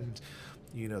before, and,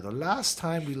 the last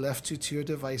time we left you to your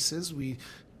devices, we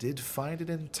did find an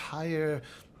entire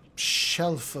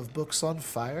shelf of books on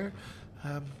fire,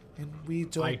 and we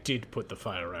don't... I did put the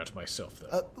fire out myself,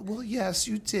 though. Well, yes,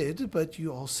 you did, but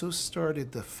you also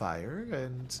started the fire,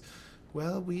 and,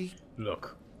 well, we...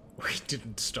 Look, we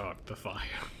didn't start the fire.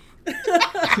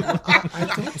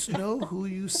 I don't know who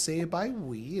you say by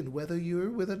we, and whether you're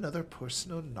with another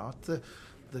person or not. The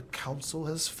council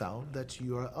has found that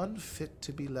you are unfit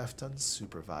to be left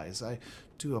unsupervised. I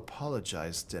do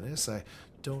apologize, Dennis. I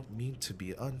don't mean to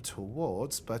be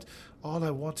untowards, but all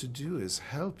I want to do is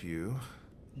help you.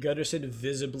 Gunderson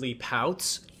visibly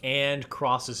pouts and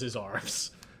crosses his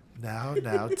arms. Now,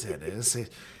 Dennis,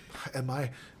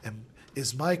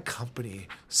 is my company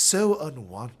so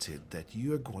unwanted that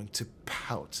you are going to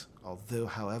pout, although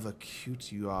however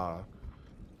cute you are?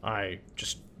 I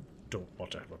just don't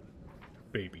want to have a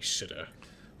babysitter.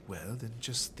 Well, then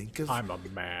just think of... I'm a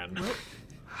man.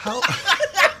 How...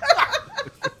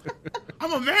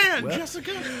 I'm a man, Well-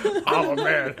 Jessica. I'm a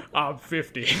man. I'm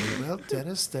 50. Well,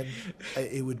 Dennis, then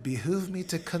it would behoove me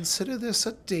to consider this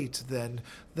a date, then.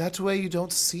 That way you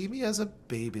don't see me as a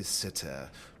babysitter.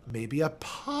 Maybe a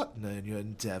partner in your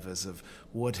endeavors of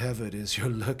whatever it is you're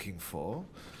looking for.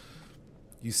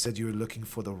 You said you were looking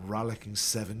for the rollicking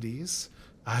 70s?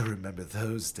 I remember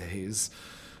those days.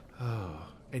 Oh,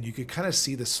 and you could kind of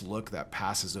see this look that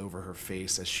passes over her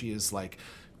face as she is, like,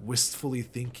 wistfully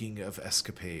thinking of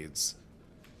escapades.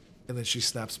 And then she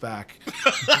snaps back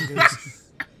and goes,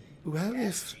 well,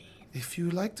 if you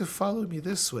like to follow me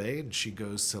this way, and she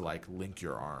goes to, like, link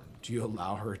your arm, do you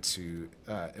allow her to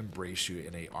embrace you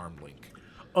in a arm link?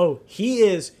 Oh, he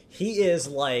is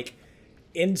like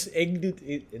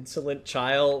insolent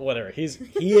child, whatever.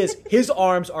 His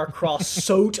arms are crossed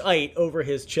so tight over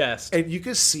his chest. And you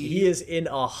can see... He is in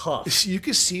a huff. You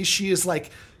can see she is,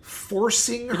 like,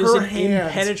 forcing It is her an hand.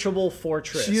 impenetrable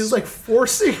fortress. She is, like,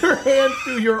 forcing her hand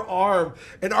through your arm.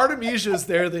 And Artemisia is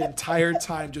there the entire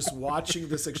time just watching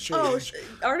this exchange.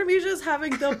 Artemisia's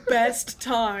having the best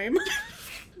time.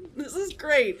 This is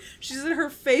great. She's in her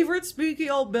favorite spooky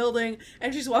old building,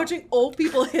 and she's watching old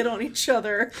people hit on each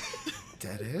other.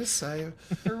 Dennis, Or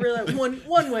really,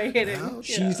 one way hitting. Well,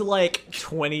 She's like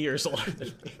 20 years older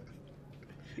than me.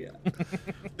 Yeah.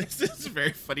 This is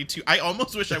very funny too. I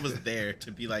almost wish I was there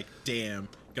to be like, damn,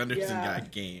 Gunderson Yeah. got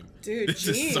game. Dude, This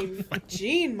is so Jean. funny.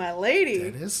 Jean, my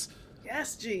lady. Dennis,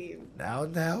 Yes, Jean. now,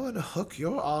 and hook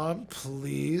your arm,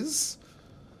 please.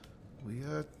 We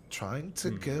are trying to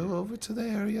go over to the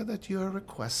area that you're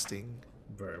requesting.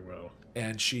 Very well.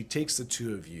 And she takes the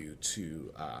two of you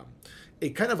to a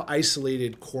kind of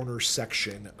isolated corner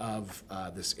section of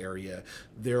this area.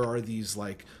 There are these,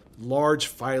 like, large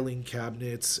filing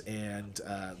cabinets, and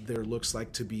there looks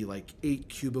like to be like 8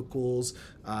 cubicles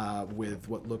with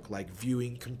what look like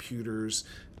viewing computers,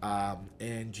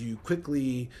 and you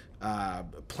quickly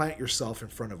plant yourself in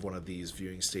front of one of these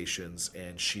viewing stations,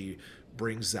 and she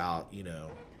brings out,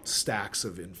 stacks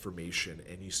of information,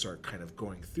 and you start kind of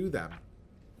going through them.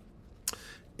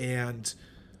 And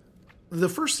the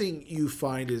first thing you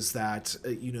find is that,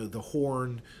 the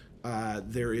Horn,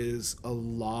 there is a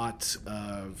lot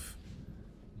of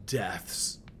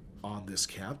deaths on this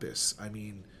campus. I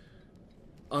mean,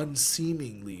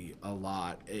 unseemingly a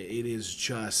lot. It is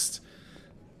just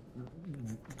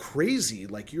crazy.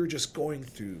 Like, you're just going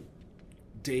through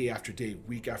day after day,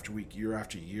 week after week, year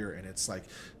after year, and it's like,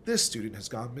 this student has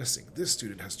gone missing, this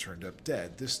student has turned up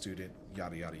dead, this student,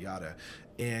 yada, yada, yada.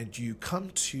 And you come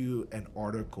to an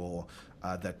article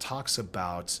that talks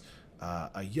about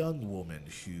a young woman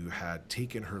who had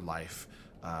taken her life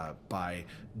by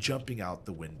jumping out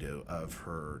the window of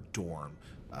her dorm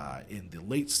in the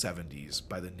late 70s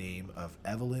by the name of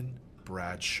Evelyn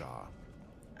Bradshaw.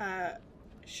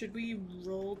 should we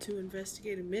roll to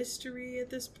investigate a mystery at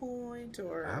this point,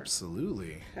 or?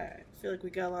 Absolutely. Okay, I feel like we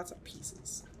got lots of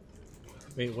pieces.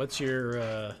 Wait, what's your?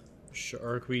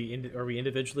 Are we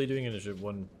individually doing it, or is it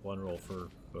one roll for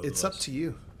both? It's of up us? to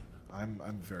you.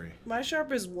 I'm very. My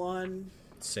sharp is 1.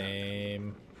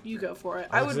 Same. You go for it.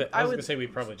 I was gonna say we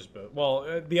probably just both.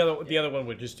 Well, the other one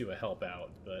would just do a help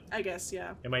out, but I guess,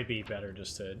 yeah. it might be better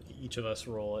just to each of us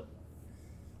roll it.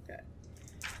 Okay.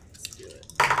 Let's do it.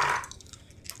 I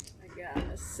got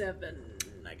a 7.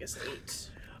 I guess 8.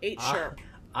 8 sharp.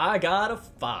 I got a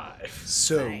 5.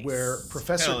 So Nice. where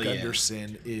Professor Hell yeah.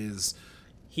 Gunderson is.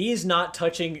 He's not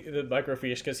touching the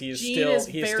microfiche because he's Gene still is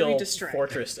very distracted.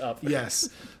 fortressed up. Yes.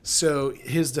 So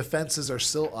his defenses are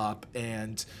still up,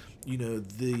 and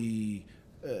the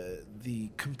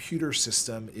computer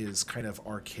system is kind of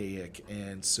archaic,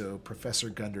 and so Professor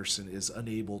Gunderson is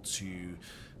unable to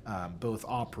both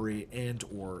operate and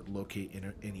or locate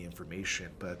any information.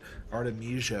 But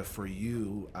Artemisia, for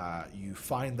you, you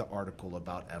find the article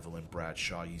about Evelyn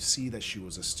Bradshaw. You see that she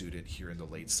was a student here in the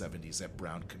late 70s at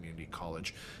Brown Community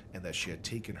College, and that she had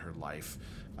taken her life,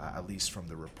 at least from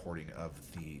the reporting of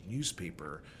the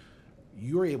newspaper.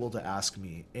 You are able to ask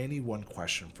me any one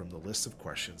question from the list of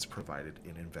questions provided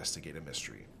in Investigate a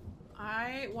Mystery.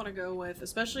 I want to go with,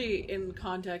 especially in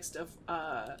context of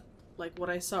like what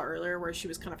I saw earlier, where she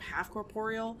was kind of half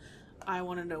corporeal. I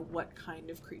want to know what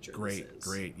kind of creature this is.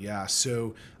 Great. Yeah.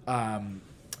 So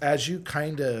as you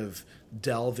kind of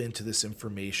delve into this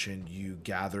information, you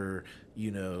gather,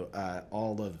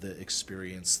 all of the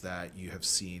experience that you have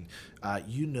seen.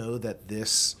 You know that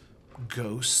this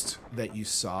ghost that you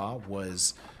saw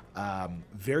was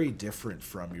very different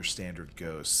from your standard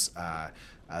ghosts.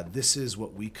 This is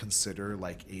what we consider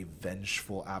like a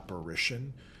vengeful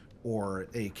apparition, or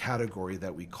a category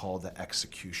that we call the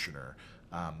executioner.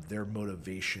 Their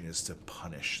motivation is to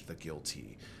punish the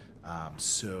guilty.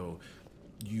 So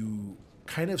you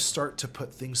kind of start to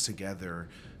put things together.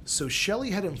 So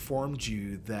Shelley had informed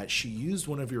you that she used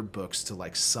one of your books to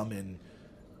like summon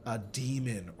a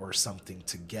demon or something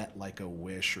to get like a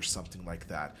wish or something like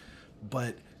that.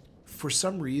 But for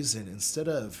some reason, instead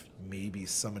of maybe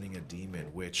summoning a demon,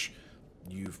 which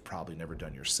you've probably never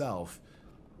done yourself,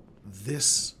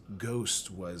 this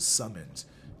ghost was summoned.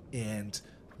 And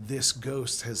this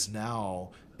ghost has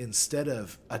now, instead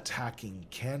of attacking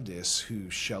Candace, who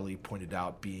Shelley pointed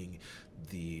out being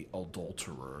the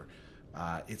adulterer,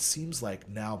 it seems like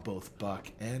now both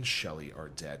Buck and Shelley are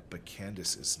dead, but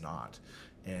Candace is not.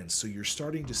 And so you're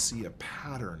starting to see a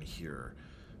pattern here,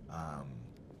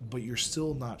 but you're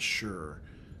still not sure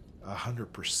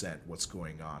 100% what's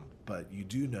going on. But you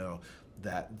do know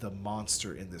that the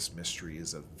monster in this mystery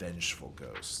is a vengeful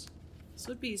ghost. This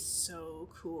would be so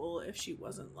cool if she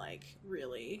wasn't like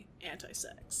really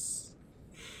anti-sex.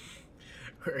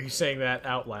 Are you saying that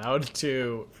out loud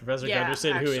to Professor Yeah,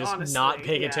 Gunderson, who is honestly, not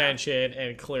paying yeah. attention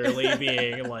and clearly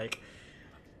being like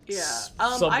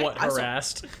somewhat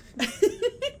harassed?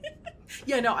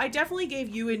 Yeah, no, I definitely gave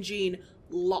you and Jean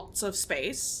lots of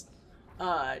space.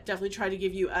 Definitely tried to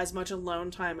give you as much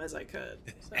alone time as I could.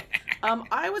 So,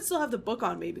 I would still have the book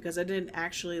on me because I didn't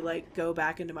actually like go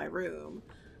back into my room.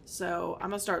 So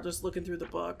I'm gonna start just looking through the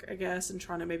book, I guess, and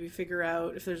trying to maybe figure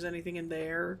out if there's anything in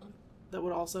there that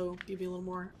would also give me a little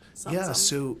more something.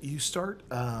 So you start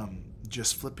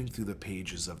just flipping through the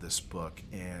pages of this book,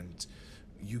 and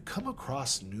you come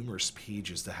across numerous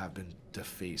pages that have been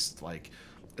defaced. Like,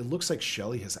 it looks like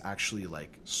Shelley has actually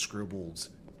like scribbled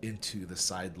into the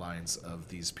sidelines of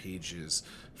these pages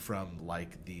from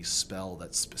like the spell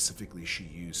that specifically she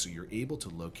used, so you're able to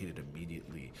locate it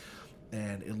immediately.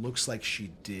 And it looks like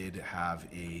she did have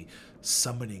a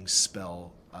summoning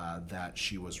spell that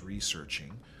she was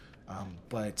researching,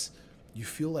 but you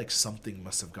feel like something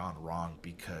must have gone wrong,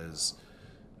 because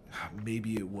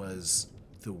maybe it was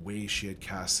the way she had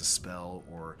cast the spell,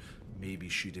 or maybe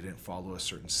she didn't follow a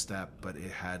certain step, but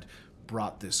it had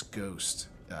brought this ghost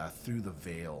through the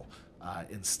veil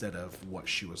instead of what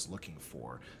she was looking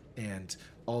for. And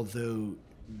although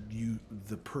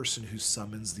the person who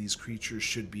summons these creatures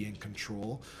should be in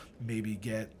control, maybe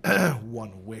get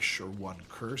one wish or one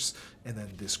curse, and then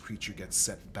this creature gets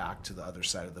sent back to the other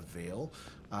side of the veil.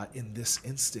 In this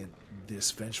instant,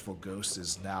 this vengeful ghost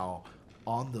is now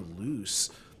on the loose,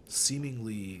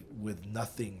 seemingly with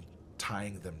nothing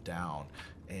tying them down,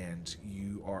 and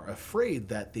you are afraid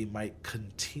that they might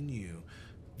continue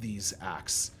these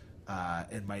acts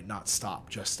and might not stop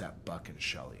just at Buck and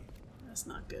Shelley. That's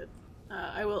not good.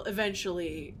 I will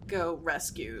eventually go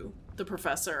rescue the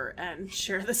professor and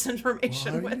share this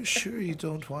information Well, with are you him. sure you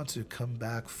don't want to come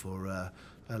back for a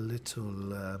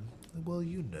little,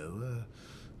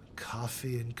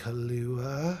 coffee and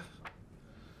Kahlua.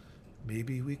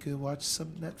 Maybe we could watch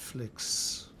some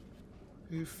Netflix.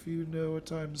 If you know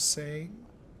what I'm saying.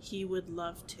 He would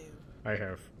love to. I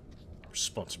have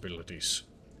responsibilities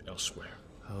elsewhere.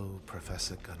 Oh,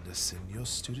 Professor Gunderson, your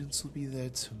students will be there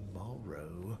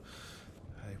tomorrow.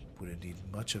 I wouldn't need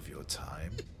much of your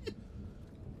time.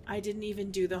 I didn't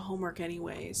even do the homework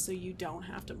anyway, so you don't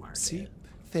have to mark See? it.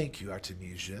 Thank you,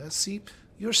 Artemisia. See,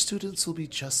 your students will be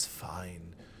just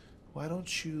fine. Why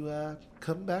don't you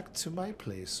come back to my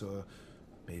place, or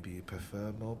maybe you prefer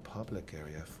a more public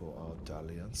area for our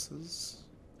dalliances?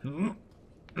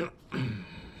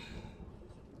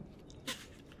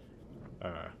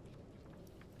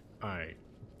 I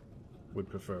would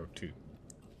prefer to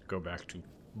go back to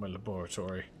my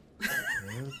laboratory.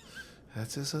 Well,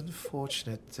 that is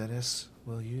unfortunate, Dennis.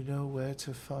 Well, you know where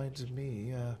to find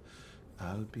me.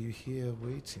 I'll be here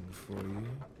waiting for you.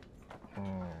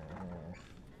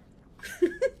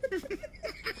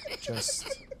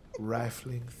 Just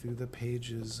rifling through the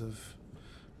pages of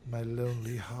my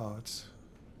lonely heart.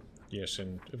 Yes,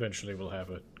 and eventually we'll have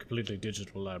a completely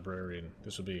digital library, and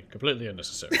this will be completely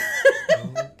unnecessary.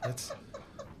 Oh, but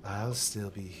I'll still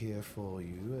be here for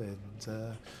you,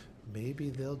 and maybe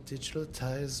they'll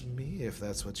digitize me if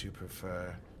that's what you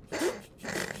prefer.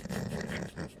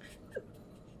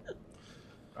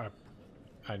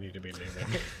 I need to be leaving.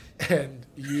 And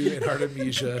you and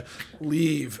Artemisia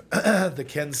leave the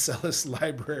Kencelis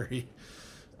library.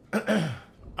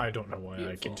 I don't know why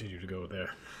I continue to go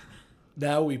there.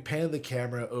 Now we pan the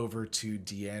camera over to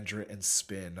Deandra and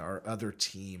Spin, our other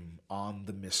team on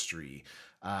the mystery.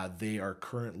 They are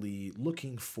currently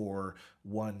looking for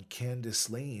one Candace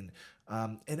Lane.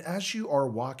 And as you are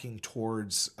walking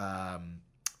towards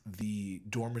the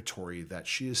dormitory that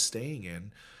she is staying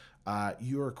in,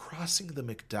 you are crossing the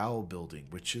McDowell building,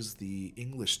 which is the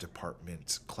English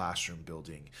department classroom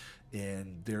building.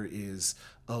 And there is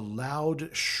a loud,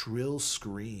 shrill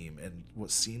scream and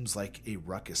what seems like a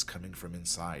ruckus coming from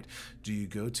inside. Do you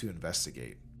go to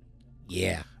investigate?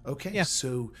 Yeah. Okay, Yeah.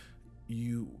 so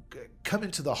you come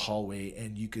into the hallway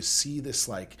and you can see this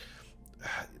like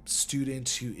student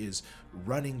who is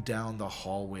running down the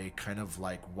hallway kind of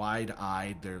like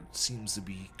wide-eyed. There seems to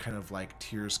be kind of like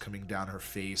tears coming down her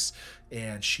face,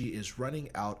 and she is running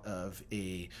out of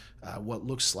a what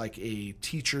looks like a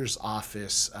teacher's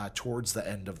office towards the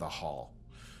end of the hall.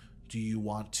 Do you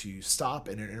want to stop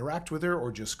and interact with her,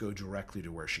 or just go directly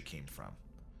to where she came from?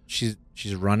 She's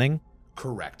running?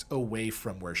 Correct, away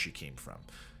from where she came from,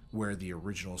 where the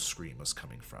original scream was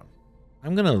coming from.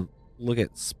 I'm going to look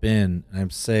at Spin and I'm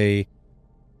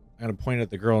going to point at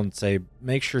the girl and say,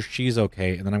 make sure she's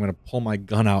okay. And then I'm going to pull my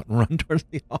gun out and run towards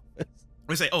the office.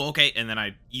 I say, oh, okay. And then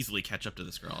I easily catch up to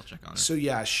this girl. I'll check on her. So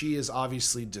yeah, she is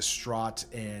obviously distraught,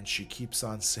 and she keeps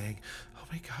on saying, "Oh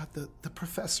my God, the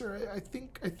professor! I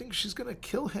think she's gonna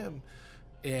kill him."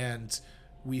 And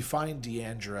we find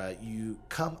Deandra. You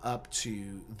come up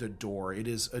to the door. It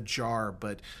is ajar,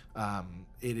 but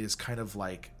it is kind of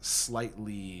like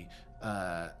slightly.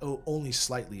 Only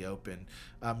slightly open.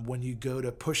 When you go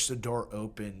to push the door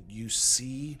open, you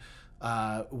see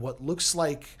what looks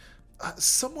like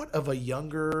somewhat of a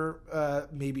younger,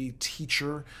 maybe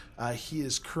teacher. He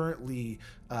is currently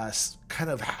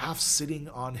kind of half sitting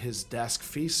on his desk,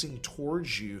 facing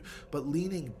towards you, but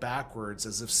leaning backwards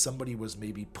as if somebody was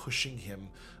maybe pushing him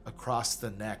across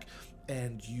the neck.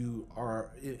 And you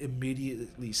are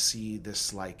immediately see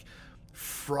this like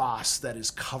frost that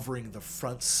is covering the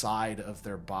front side of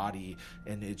their body,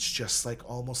 and it's just like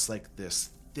almost like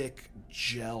this thick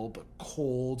gel but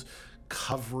cold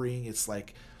covering. It's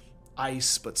like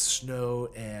ice but snow,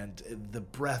 and the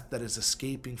breath that is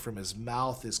escaping from his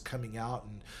mouth is coming out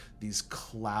in these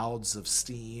clouds of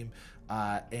steam,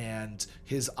 and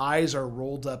his eyes are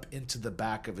rolled up into the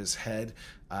back of his head,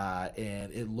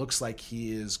 and it looks like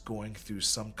he is going through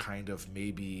some kind of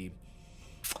maybe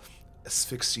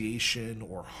asphyxiation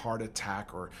or heart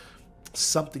attack, or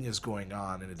something is going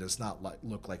on, and it does not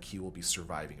look like he will be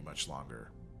surviving much longer.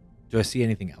 Do I see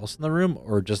anything else in the room,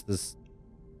 or just this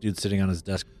dude sitting on his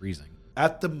desk freezing?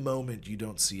 At the moment, you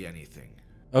don't see anything.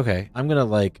 Okay, I'm going to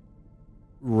like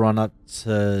run up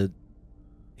to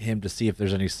him to see if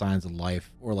there's any signs of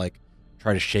life, or like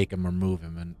try to shake him or move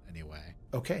him in any way.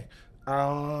 Okay.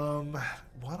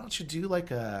 Why don't you do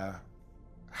like a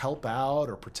help out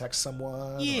or protect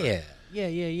someone? Yeah.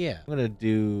 I'm going to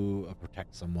do a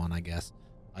protect someone, I guess.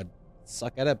 I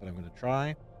suck at it, but I'm going to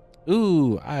try.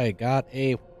 Ooh, I got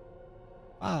a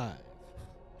 5.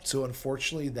 So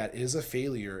unfortunately, that is a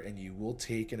failure, and you will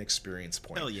take an experience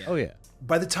point. Hell yeah. Oh, yeah.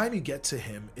 By the time you get to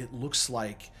him, it looks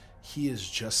like he is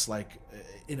just like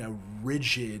in a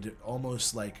rigid,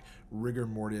 almost like rigor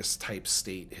mortis type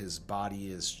state. His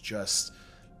body is just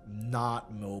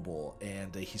not mobile,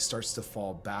 and he starts to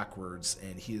fall backwards,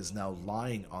 and he is now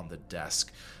lying on the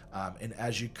desk. And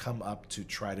as you come up to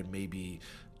try to maybe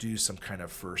do some kind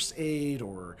of first aid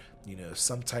or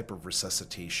some type of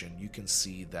resuscitation, you can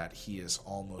see that he is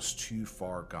almost too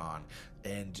far gone,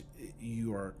 and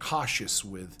you are cautious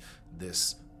with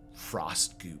this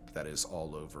frost goop that is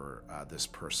all over this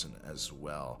person as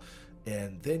well.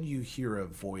 And then you hear a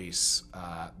voice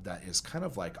that is kind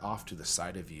of like off to the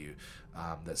side of you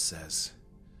that says,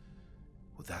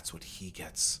 well, that's what he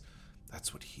gets.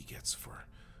 That's what he gets for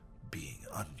being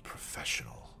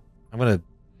unprofessional. I'm going to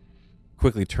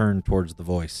quickly turn towards the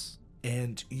voice.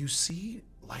 And you see,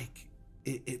 like,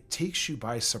 it takes you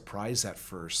by surprise at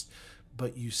first,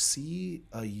 but you see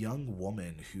a young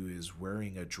woman who is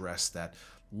wearing a dress that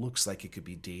looks like it could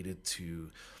be dated to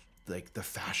like the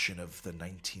fashion of the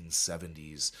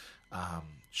 1970s.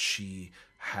 She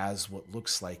has what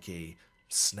looks like a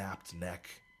snapped neck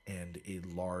and a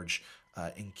large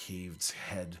encaved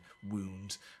head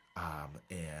wound,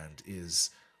 and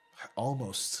is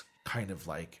almost kind of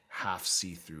like half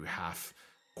see-through, half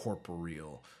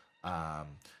corporeal. And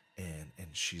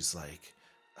she's like,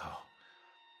 oh,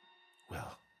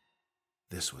 well,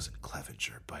 this wasn't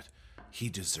Clevenger, but he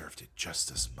deserved it just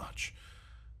as much.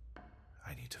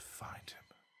 I need to find him.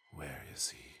 Where is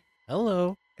he?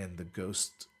 Hello. And the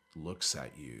ghost looks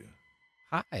at you.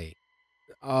 Hi.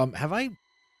 Have I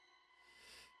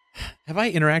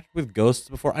interacted with ghosts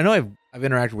before? I know I've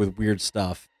interacted with weird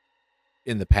stuff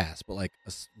in the past, but like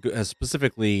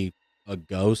specifically a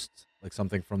ghost, like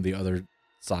something from the other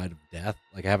side of death.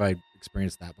 Like, have I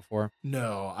experienced that before?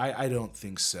 No, I don't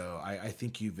think so. I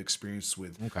think you've experienced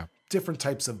with different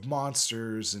types of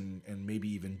monsters and maybe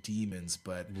even demons,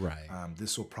 but right.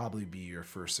 This will probably be your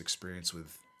first experience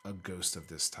with a ghost of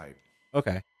this type.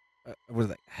 Okay. Was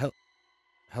that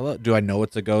hello? Do I know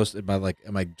it's a ghost?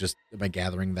 Am I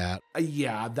gathering that?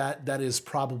 Yeah, that is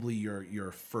probably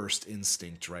your first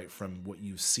instinct, right? From what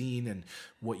you've seen and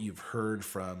what you've heard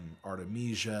from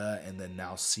Artemsia, and then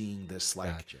now seeing this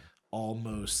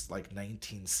almost like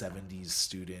 1970s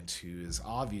student who is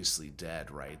obviously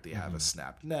dead, right? They have a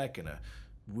snapped neck and a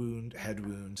head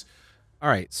wound. All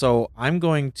right, so I'm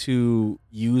going to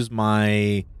use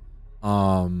my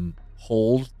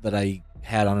hold that I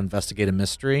had on Investigate a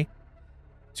Mystery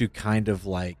to kind of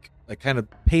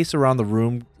pace around the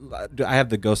room. I have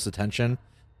the ghost's attention.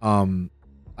 I'm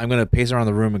going to pace around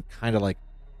the room and kind of like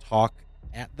talk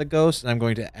at the ghost, and I'm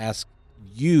going to ask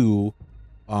you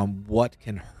what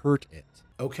can hurt it.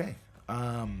 Okay.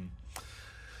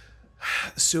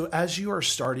 So as you are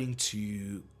starting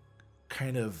to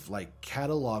kind of like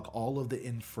catalog all of the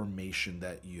information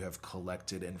that you have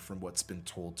collected and from what's been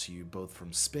told to you, both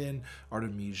from Spin,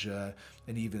 Artemisia,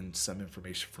 and even some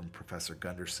information from Professor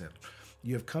Gunderson,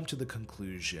 you have come to the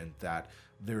conclusion that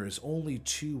there is only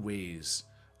two ways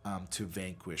to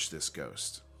vanquish this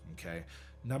ghost. Okay.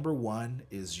 Number one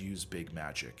is use big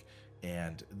magic.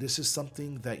 And this is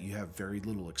something that you have very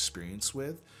little experience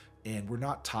with. And we're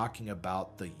not talking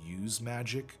about the use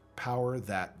magic power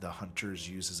that the hunters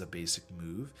use as a basic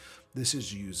move. This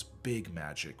is use big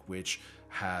magic, which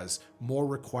has more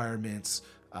requirements,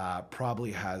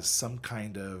 probably has some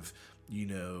kind of,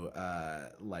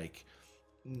 like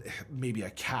maybe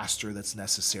a caster that's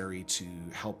necessary to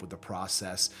help with the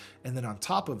process. And then on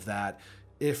top of that,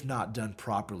 if not done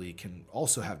properly, can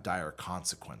also have dire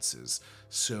consequences.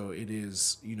 So it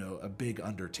is, a big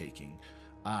undertaking.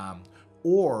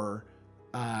 Or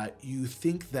you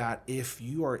think that if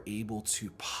you are able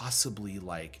to possibly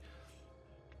like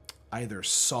either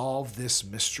solve this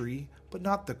mystery, but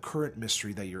not the current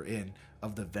mystery that you're in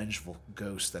of the vengeful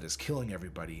ghost that is killing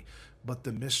everybody, but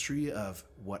the mystery of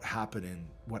what happened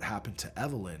to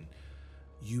Evelyn,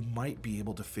 you might be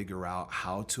able to figure out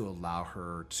how to allow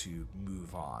her to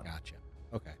move on. Gotcha.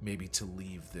 Okay. Maybe to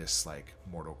leave this like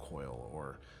mortal coil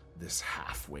or this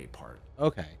halfway part.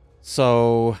 Okay.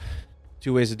 So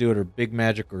two ways to do it are big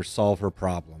magic or solve her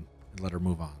problem and let her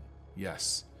move on.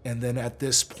 Yes. And then at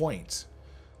this point,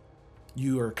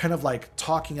 you are kind of like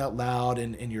talking out loud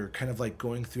and you're kind of like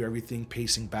going through everything,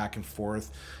 pacing back and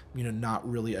forth, not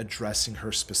really addressing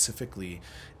her specifically.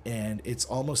 And it's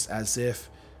almost as if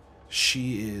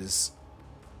she is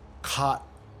caught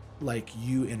like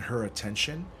you in her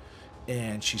attention,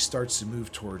 and she starts to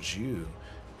move towards you,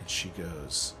 and she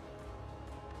goes,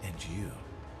 "And you,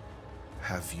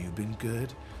 have you been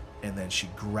good?" And then she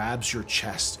grabs your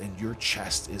chest, and your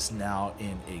chest is now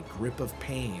in a grip of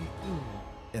pain.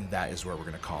 And that is where we're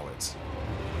going to call it.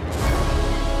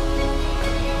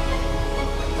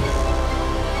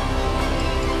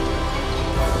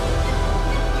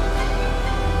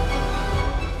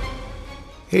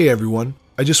 Hey everyone,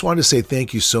 I just wanted to say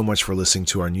thank you so much for listening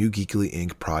to our new Geekly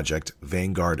Inc. project,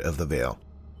 Vanguard of the Veil.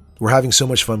 We're having so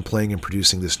much fun playing and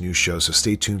producing this new show, so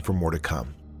stay tuned for more to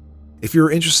come. If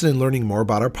you're interested in learning more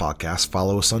about our podcast,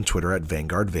 follow us on Twitter at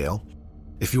Vanguard Veil.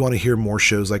 If you want to hear more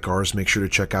shows like ours, make sure to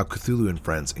check out Cthulhu and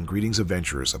Friends and Greetings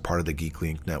Adventurers, a part of the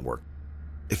Geekly Inc. network.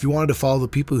 If you wanted to follow the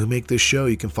people who make this show,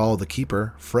 you can follow the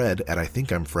Keeper, Fred, at I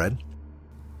Think I'm Fred.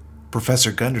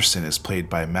 Professor Gunderson is played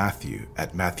by Matthew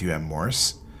at Matthew M.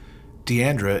 Morris.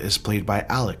 Deandra is played by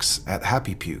Alex at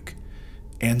Happy Puke.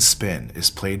 And Spin is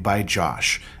played by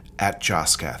Josh at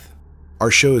Joskath.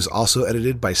 Our show is also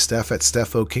edited by Steph at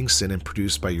Steph O. Kingston and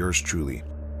produced by yours truly.